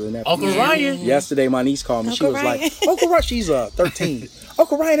my nieces and nephews. Uncle Ryan. Yesterday, my niece called me. She was like, Uncle Ryan, she's 13.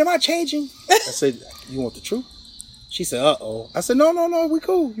 Uncle Ryan, am I changing? I said, you want the truth? She said, uh-oh. I said, no, we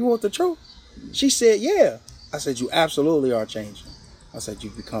cool. You want the truth? She said, yeah. I said, you absolutely are changing. I said,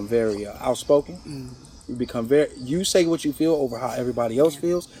 you've become very outspoken. You become you say what you feel over how everybody else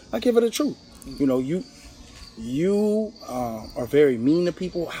feels. I give her the truth. You know, you are very mean to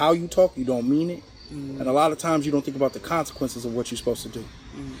people. How you talk, you don't mean it. And a lot of times you don't think about the consequences of what you're supposed to do.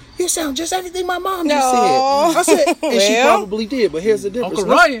 You sound just everything my mom just said. I said, and she probably did, but here's the difference.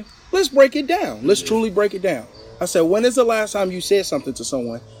 Uncle Ryan. Let's break it down. Let's truly break it down. I said, when is the last time you said something to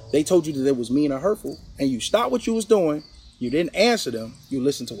someone, they told you that it was mean or hurtful, and you stopped what you was doing, you didn't answer them, you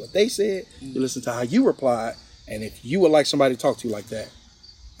listened to what they said, you listened to how you replied, and if you would like somebody to talk to you like that,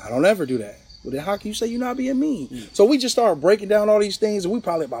 I don't ever do that. Well, then how can you say you're not being mean? So we just started breaking down all these things, and we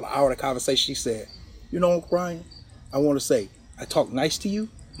probably about an hour of conversation. She said, you know, Uncle Ryan, I want to say, I talk nice to you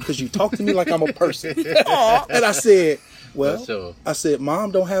because you talk to me like I'm a person. And I said, well, I said,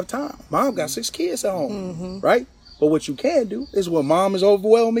 Mom don't have time. Mom got 6 kids at home, right? But what you can do is when Mom is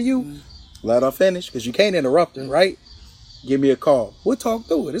overwhelming you, let her finish, because you can't interrupt her, right? Give me a call. We'll talk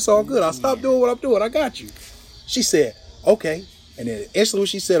through it. It's all good. I'll stop doing what I'm doing. I got you. She said, okay. And then instantly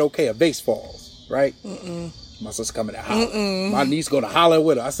she said, okay, a vase falls, right? My sister coming to holler. My niece going to holler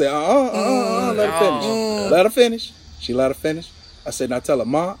with her. I said, let her finish. Let her finish. She let her finish. I said, now tell her,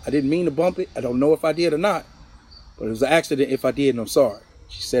 Ma, I didn't mean to bump it. I don't know if I did or not. But it was an accident if I did, and I'm sorry.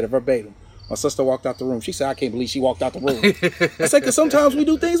 She said it verbatim. My sister walked out the room. She said, I can't believe she walked out the room. I said, because sometimes we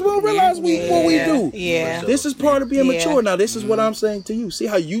do things we don't realize what we do. Yeah. This is part of being mature. Now, this is what I'm saying to you. See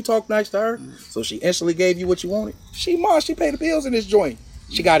how you talk nice to her? So she instantly gave you what you wanted? She paid the bills in this joint.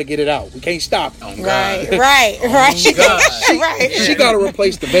 She got to get it out. We can't stop it. Right. She got to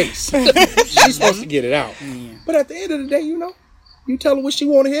replace the vase. She's supposed to get it out. But at the end of the day, you know, you tell her what she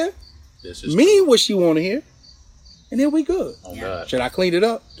want to hear. Mean what she want to hear. And then we good. Oh, God. Should I clean it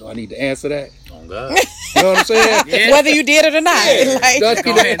up? Do I need to answer that? Oh, God. You know what I'm saying? Yeah. Whether you did it or not. Like,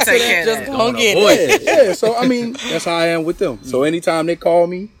 Go ahead and take care of just that. go and get it. Yeah. So, I mean, that's how I am with them. So, anytime they call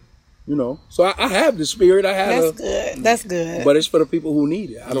me, you know. So, I have the spirit. I have That's good. But it's for the people who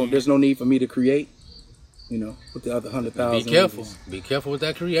need it. There's no need for me to create, you know, with the other 100,000. Be careful. Be careful with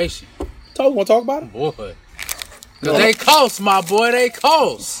that creation. Want to talk about it? Boy. Because they cost, my boy. They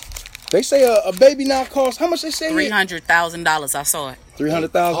cost. They say a baby now costs, how much they say? $300,000. I saw it.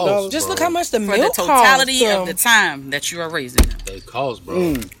 $300,000. Just look how much the For milk the totality costs, of the time that you are raising them. They cost,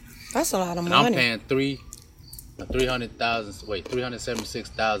 bro. That's a lot of And money. I'm paying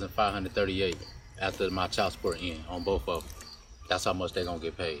 376,538 after my child support in on both of them. That's how much they're gonna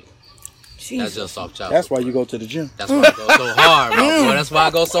get paid. That's just off child. That's why you go to the gym. That's why I go so hard, my boy. That's why I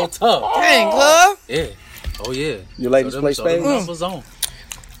go so tough. Dang, club. Yeah. Oh yeah. Your ladies play spades?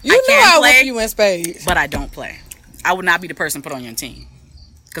 You know can't I play, whip you in spades. but I don't play. I would not be the person put on your team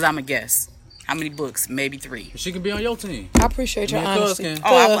because I'm a guest. How many books? Maybe 3. She can be on your team. I appreciate your honesty.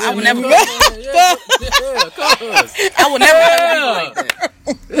 I would never. I I would never do like that.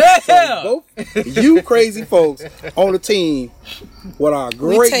 Both you crazy folks on the team with our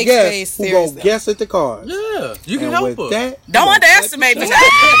great take guests space who go seriously. guess at the cards. Yeah, you can And help with her. that, Don't underestimate me.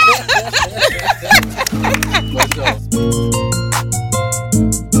 Let's go.